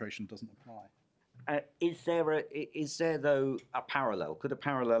about arbitration doesn't apply. Is there though a parallel? Could a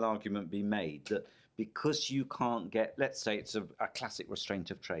parallel argument be made that because you can't get, let's say it's a classic restraint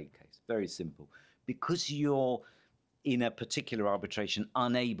of trade case, very simple, because you're in a particular arbitration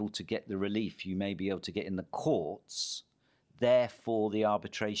unable to get the relief you may be able to get in the courts, therefore the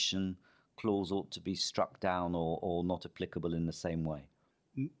arbitration clause ought to be struck down or not applicable in the same way?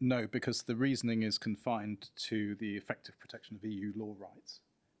 No, because the reasoning is confined to the effective protection of EU law rights.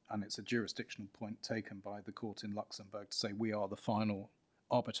 And it's a jurisdictional point taken by the court in Luxembourg to say we are the final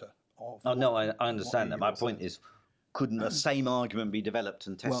arbiter of... Oh, no, I understand that. My point is, couldn't the same argument be developed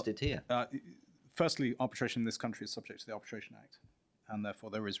and tested here? Firstly, arbitration in this country is subject to the Arbitration Act, and therefore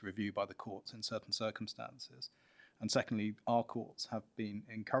there is review by the courts in certain circumstances. And secondly, our courts have been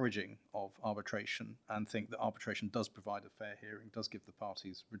encouraging of arbitration and think that arbitration does provide a fair hearing, does give the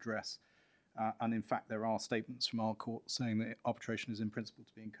parties redress. And in fact, there are statements from our court saying that arbitration is in principle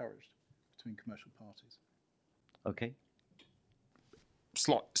to be encouraged between commercial parties. Okay.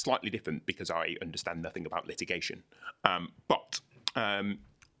 Slightly different because I understand nothing about litigation.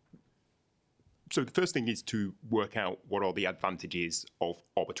 So the first thing is to work out what are the advantages of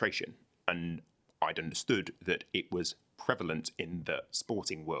arbitration. And I'd understood that it was prevalent in the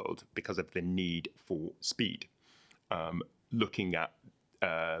sporting world because of the need for speed. Looking at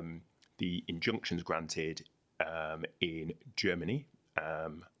the injunctions granted in Germany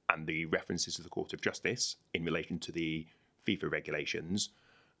and the references to the Court of Justice in relation to the FIFA regulations,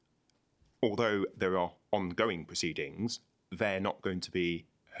 although there are ongoing proceedings, they're not going to be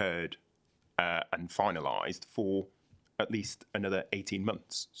heard and finalised for at least another 18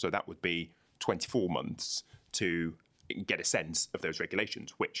 months. So that would be 24 months to get a sense of those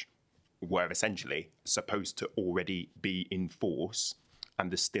regulations, which were essentially supposed to already be in force,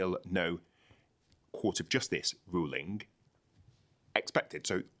 and there's still no Court of Justice ruling expected.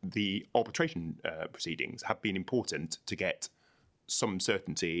 So the arbitration proceedings have been important to get some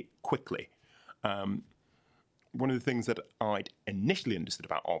certainty quickly. One of the things that I'd initially understood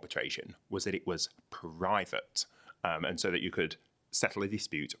about arbitration was that it was private, and so that you could settle a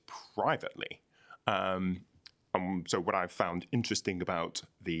dispute privately. So what I've found interesting about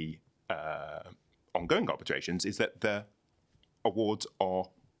the ongoing arbitrations is that the awards are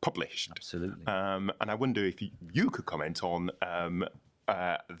published. Absolutely. And I wonder if you could comment on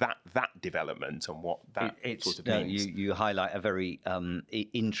that development and what that sort of means. You highlight a very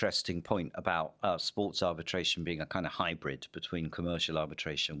interesting point about sports arbitration being a kind of hybrid between commercial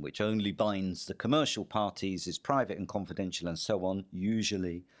arbitration, which only binds the commercial parties, is private and confidential and so on,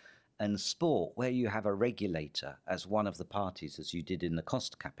 usually, and sport, where you have a regulator as one of the parties, as you did in the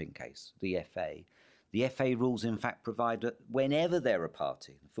cost capping case, the FA. The FA rules, in fact, provide that whenever they're a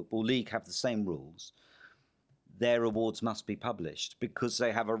party, the Football League have the same rules, their awards must be published because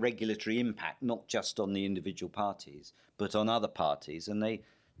they have a regulatory impact, not just on the individual parties, but on other parties, and they,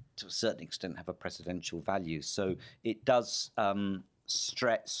 to a certain extent, have a precedential value. So it does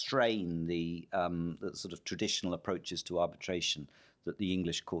strain the sort of traditional approaches to arbitration that the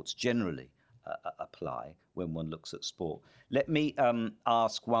English courts generally apply when one looks at sport. Let me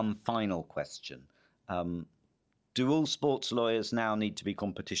ask one final question. Do all sports lawyers now need to be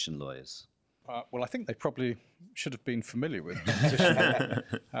competition lawyers? Well, I think they probably should have been familiar with competition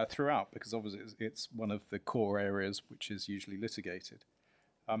throughout, because obviously it's one of the core areas which is usually litigated.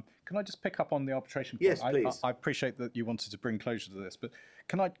 Can I just pick up on the arbitration point? Yes, please. I appreciate that you wanted to bring closure to this, but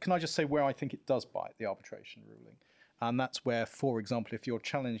can I just say where I think it does bite, the arbitration ruling? And that's where, for example, if you're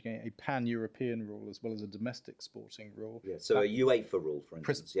challenging a pan-European rule as well as a domestic sporting rule. Yeah, so a UEFA rule, for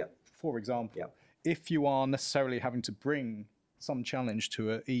instance. For example, if you are necessarily having to bring some challenge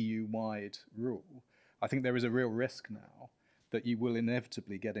to an EU-wide rule, I think there is a real risk now that you will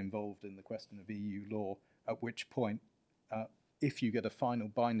inevitably get involved in the question of EU law, at which point, if you get a final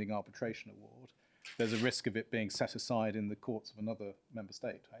binding arbitration award, there's a risk of it being set aside in the courts of another member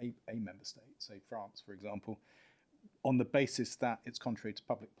state, a member state, say France, for example, on the basis that it's contrary to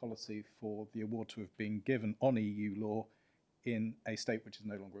public policy for the award to have been given on EU law in a state which is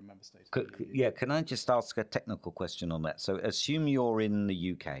no longer a member state. Can I just ask a technical question on that? So assume you're in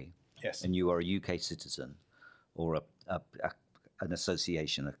the UK, yes, and you are a UK citizen, or an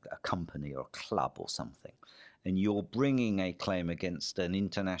association, a company or a club or something, and you're bringing a claim against an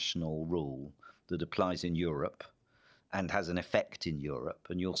international rule that applies in Europe and has an effect in Europe,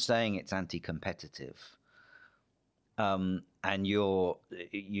 and you're saying it's anti-competitive, and you're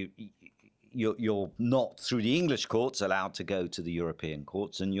not through the English courts allowed to go to the European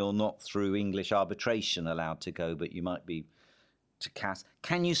courts, and you're not through English arbitration allowed to go, but you might be to CAS.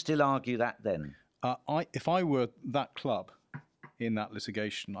 Can you still argue that then? If I were that club in that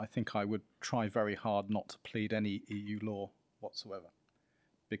litigation, I think I would try very hard not to plead any EU law whatsoever,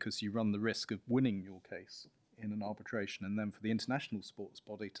 because you run the risk of winning your case in an arbitration and then for the international sports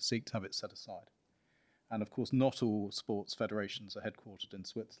body to seek to have it set aside. And of course, not all sports federations are headquartered in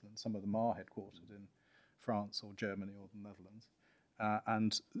Switzerland. Some of them are headquartered in France or Germany or the Netherlands.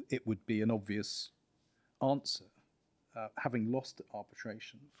 And it would be an obvious answer, having lost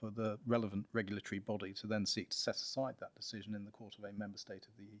arbitration, for the relevant regulatory body to then seek to set aside that decision in the court of a member state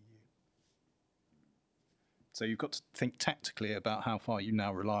of the EU. So you've got to think tactically about how far you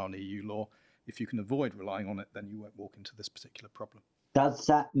now rely on EU law. If you can avoid relying on it, then you won't walk into this particular problem. Does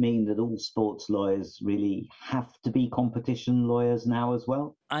that mean that all sports lawyers really have to be competition lawyers now as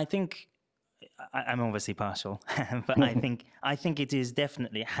well? I think I'm obviously partial, but I think it is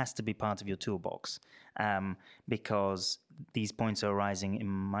definitely has to be part of your toolbox, because these points are arising, in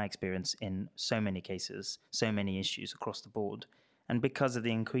my experience, in so many cases, so many issues across the board, and because of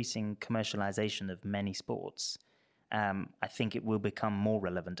the increasing commercialization of many sports, I think it will become more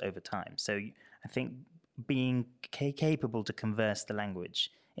relevant over time. So I think being capable to converse the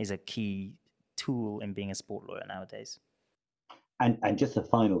language is a key tool in being a sport lawyer nowadays. And just a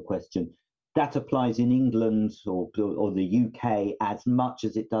final question. That applies in England or the UK as much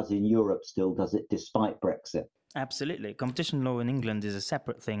as it does in Europe still, does it, despite Brexit? Absolutely. Competition law in England is a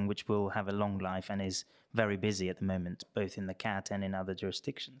separate thing which will have a long life and is very busy at the moment, both in the CAT and in other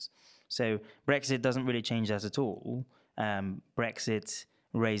jurisdictions. So Brexit doesn't really change that at all. Brexit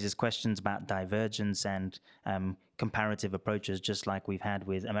raises questions about divergence and comparative approaches, just like we've had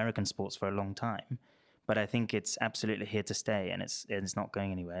with American sports for a long time. But I think it's absolutely here to stay, and it's not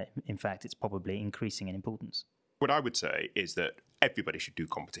going anywhere. In fact, it's probably increasing in importance. What I would say is that everybody should do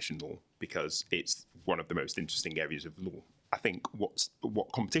competition law because it's one of the most interesting areas of law. I think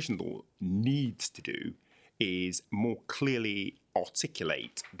what competition law needs to do is more clearly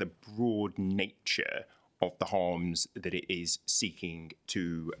articulate the broad nature of the harms that it is seeking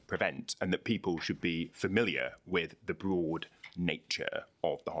to prevent, and that people should be familiar with the broad nature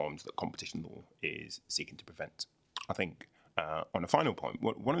of the harms that competition law is seeking to prevent. I think on a final point,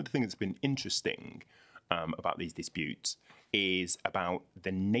 one of the things that's been interesting about these disputes is about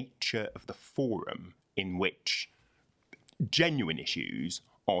the nature of the forum in which genuine issues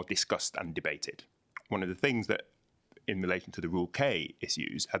are discussed and debated. One of the things that, in relation to the Rule K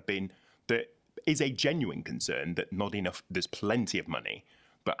issues, have been that is a genuine concern that not enough, there's plenty of money,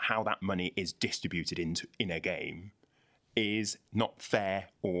 but how that money is distributed in a game is not fair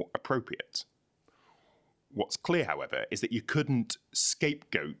or appropriate. What's clear, however, is that you couldn't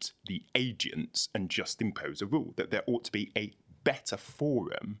scapegoat the agents and just impose a rule, that there ought to be a better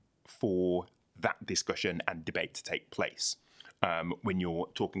forum for that discussion and debate to take place. When you're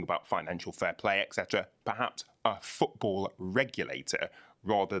talking about financial fair play, etc., perhaps a football regulator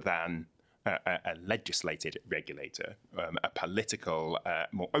rather than a legislated regulator, a political,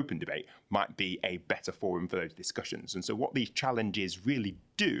 more open debate might be a better forum for those discussions. And so what these challenges really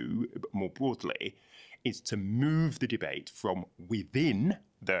do, more broadly, is to move the debate from within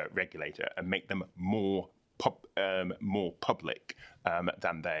the regulator and make them more public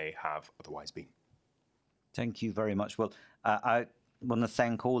than they have otherwise been. Thank you very much. Well, I want to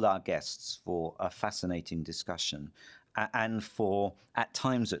thank all our guests for a fascinating discussion and for, at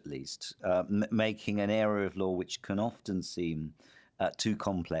times at least, making an area of law which can often seem too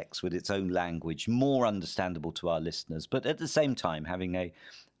complex with its own language more understandable to our listeners, but at the same time having a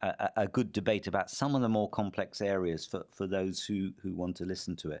good debate about some of the more complex areas for those who want to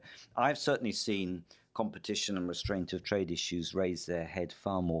listen to it. I've certainly seen competition and restraint of trade issues raise their head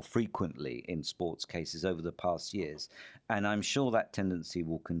far more frequently in sports cases over the past years, and I'm sure that tendency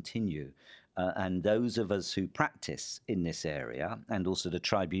will continue. And those of us who practice in this area, and also the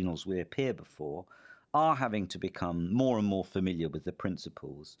tribunals we appear before, are having to become more and more familiar with the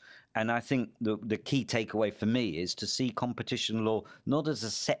principles. And I think the key takeaway for me is to see competition law not as a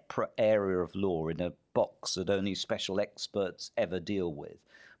separate area of law in a box that only special experts ever deal with,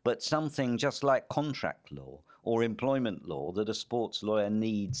 but something just like contract law or employment law that a sports lawyer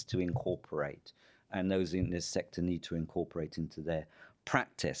needs to incorporate, and those in this sector need to incorporate into their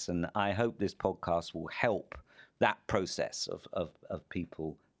practice. And I hope this podcast will help that process of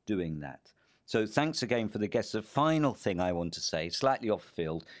people doing that. So thanks again for the guests. The final thing I want to say, slightly off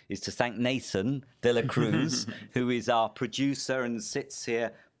field, is to thank Nathan de la Cruz, who is our producer and sits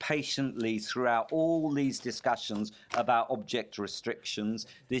here patiently throughout all these discussions about object restrictions.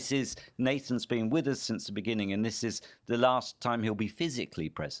 Nathan's been with us since the beginning, and this is the last time he'll be physically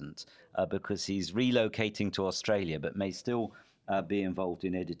present because he's relocating to Australia, but may still be involved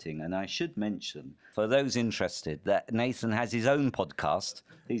in editing. And I should mention, for those interested, that Nathan has his own podcast.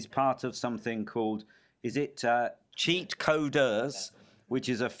 He's part of something called, Cheat Coders, which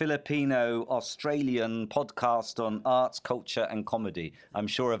is a Filipino-Australian podcast on arts, culture and comedy. I'm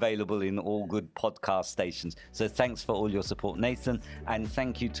sure available in all good podcast stations. So thanks for all your support, Nathan, and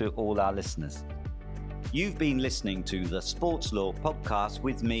thank you to all our listeners. You've been listening to the Sports Law Podcast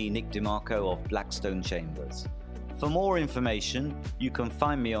with me, Nick DeMarco of Blackstone Chambers. For more information, you can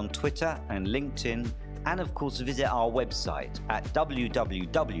find me on Twitter and LinkedIn, and of course visit our website at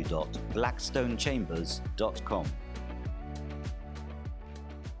www.blackstonechambers.com.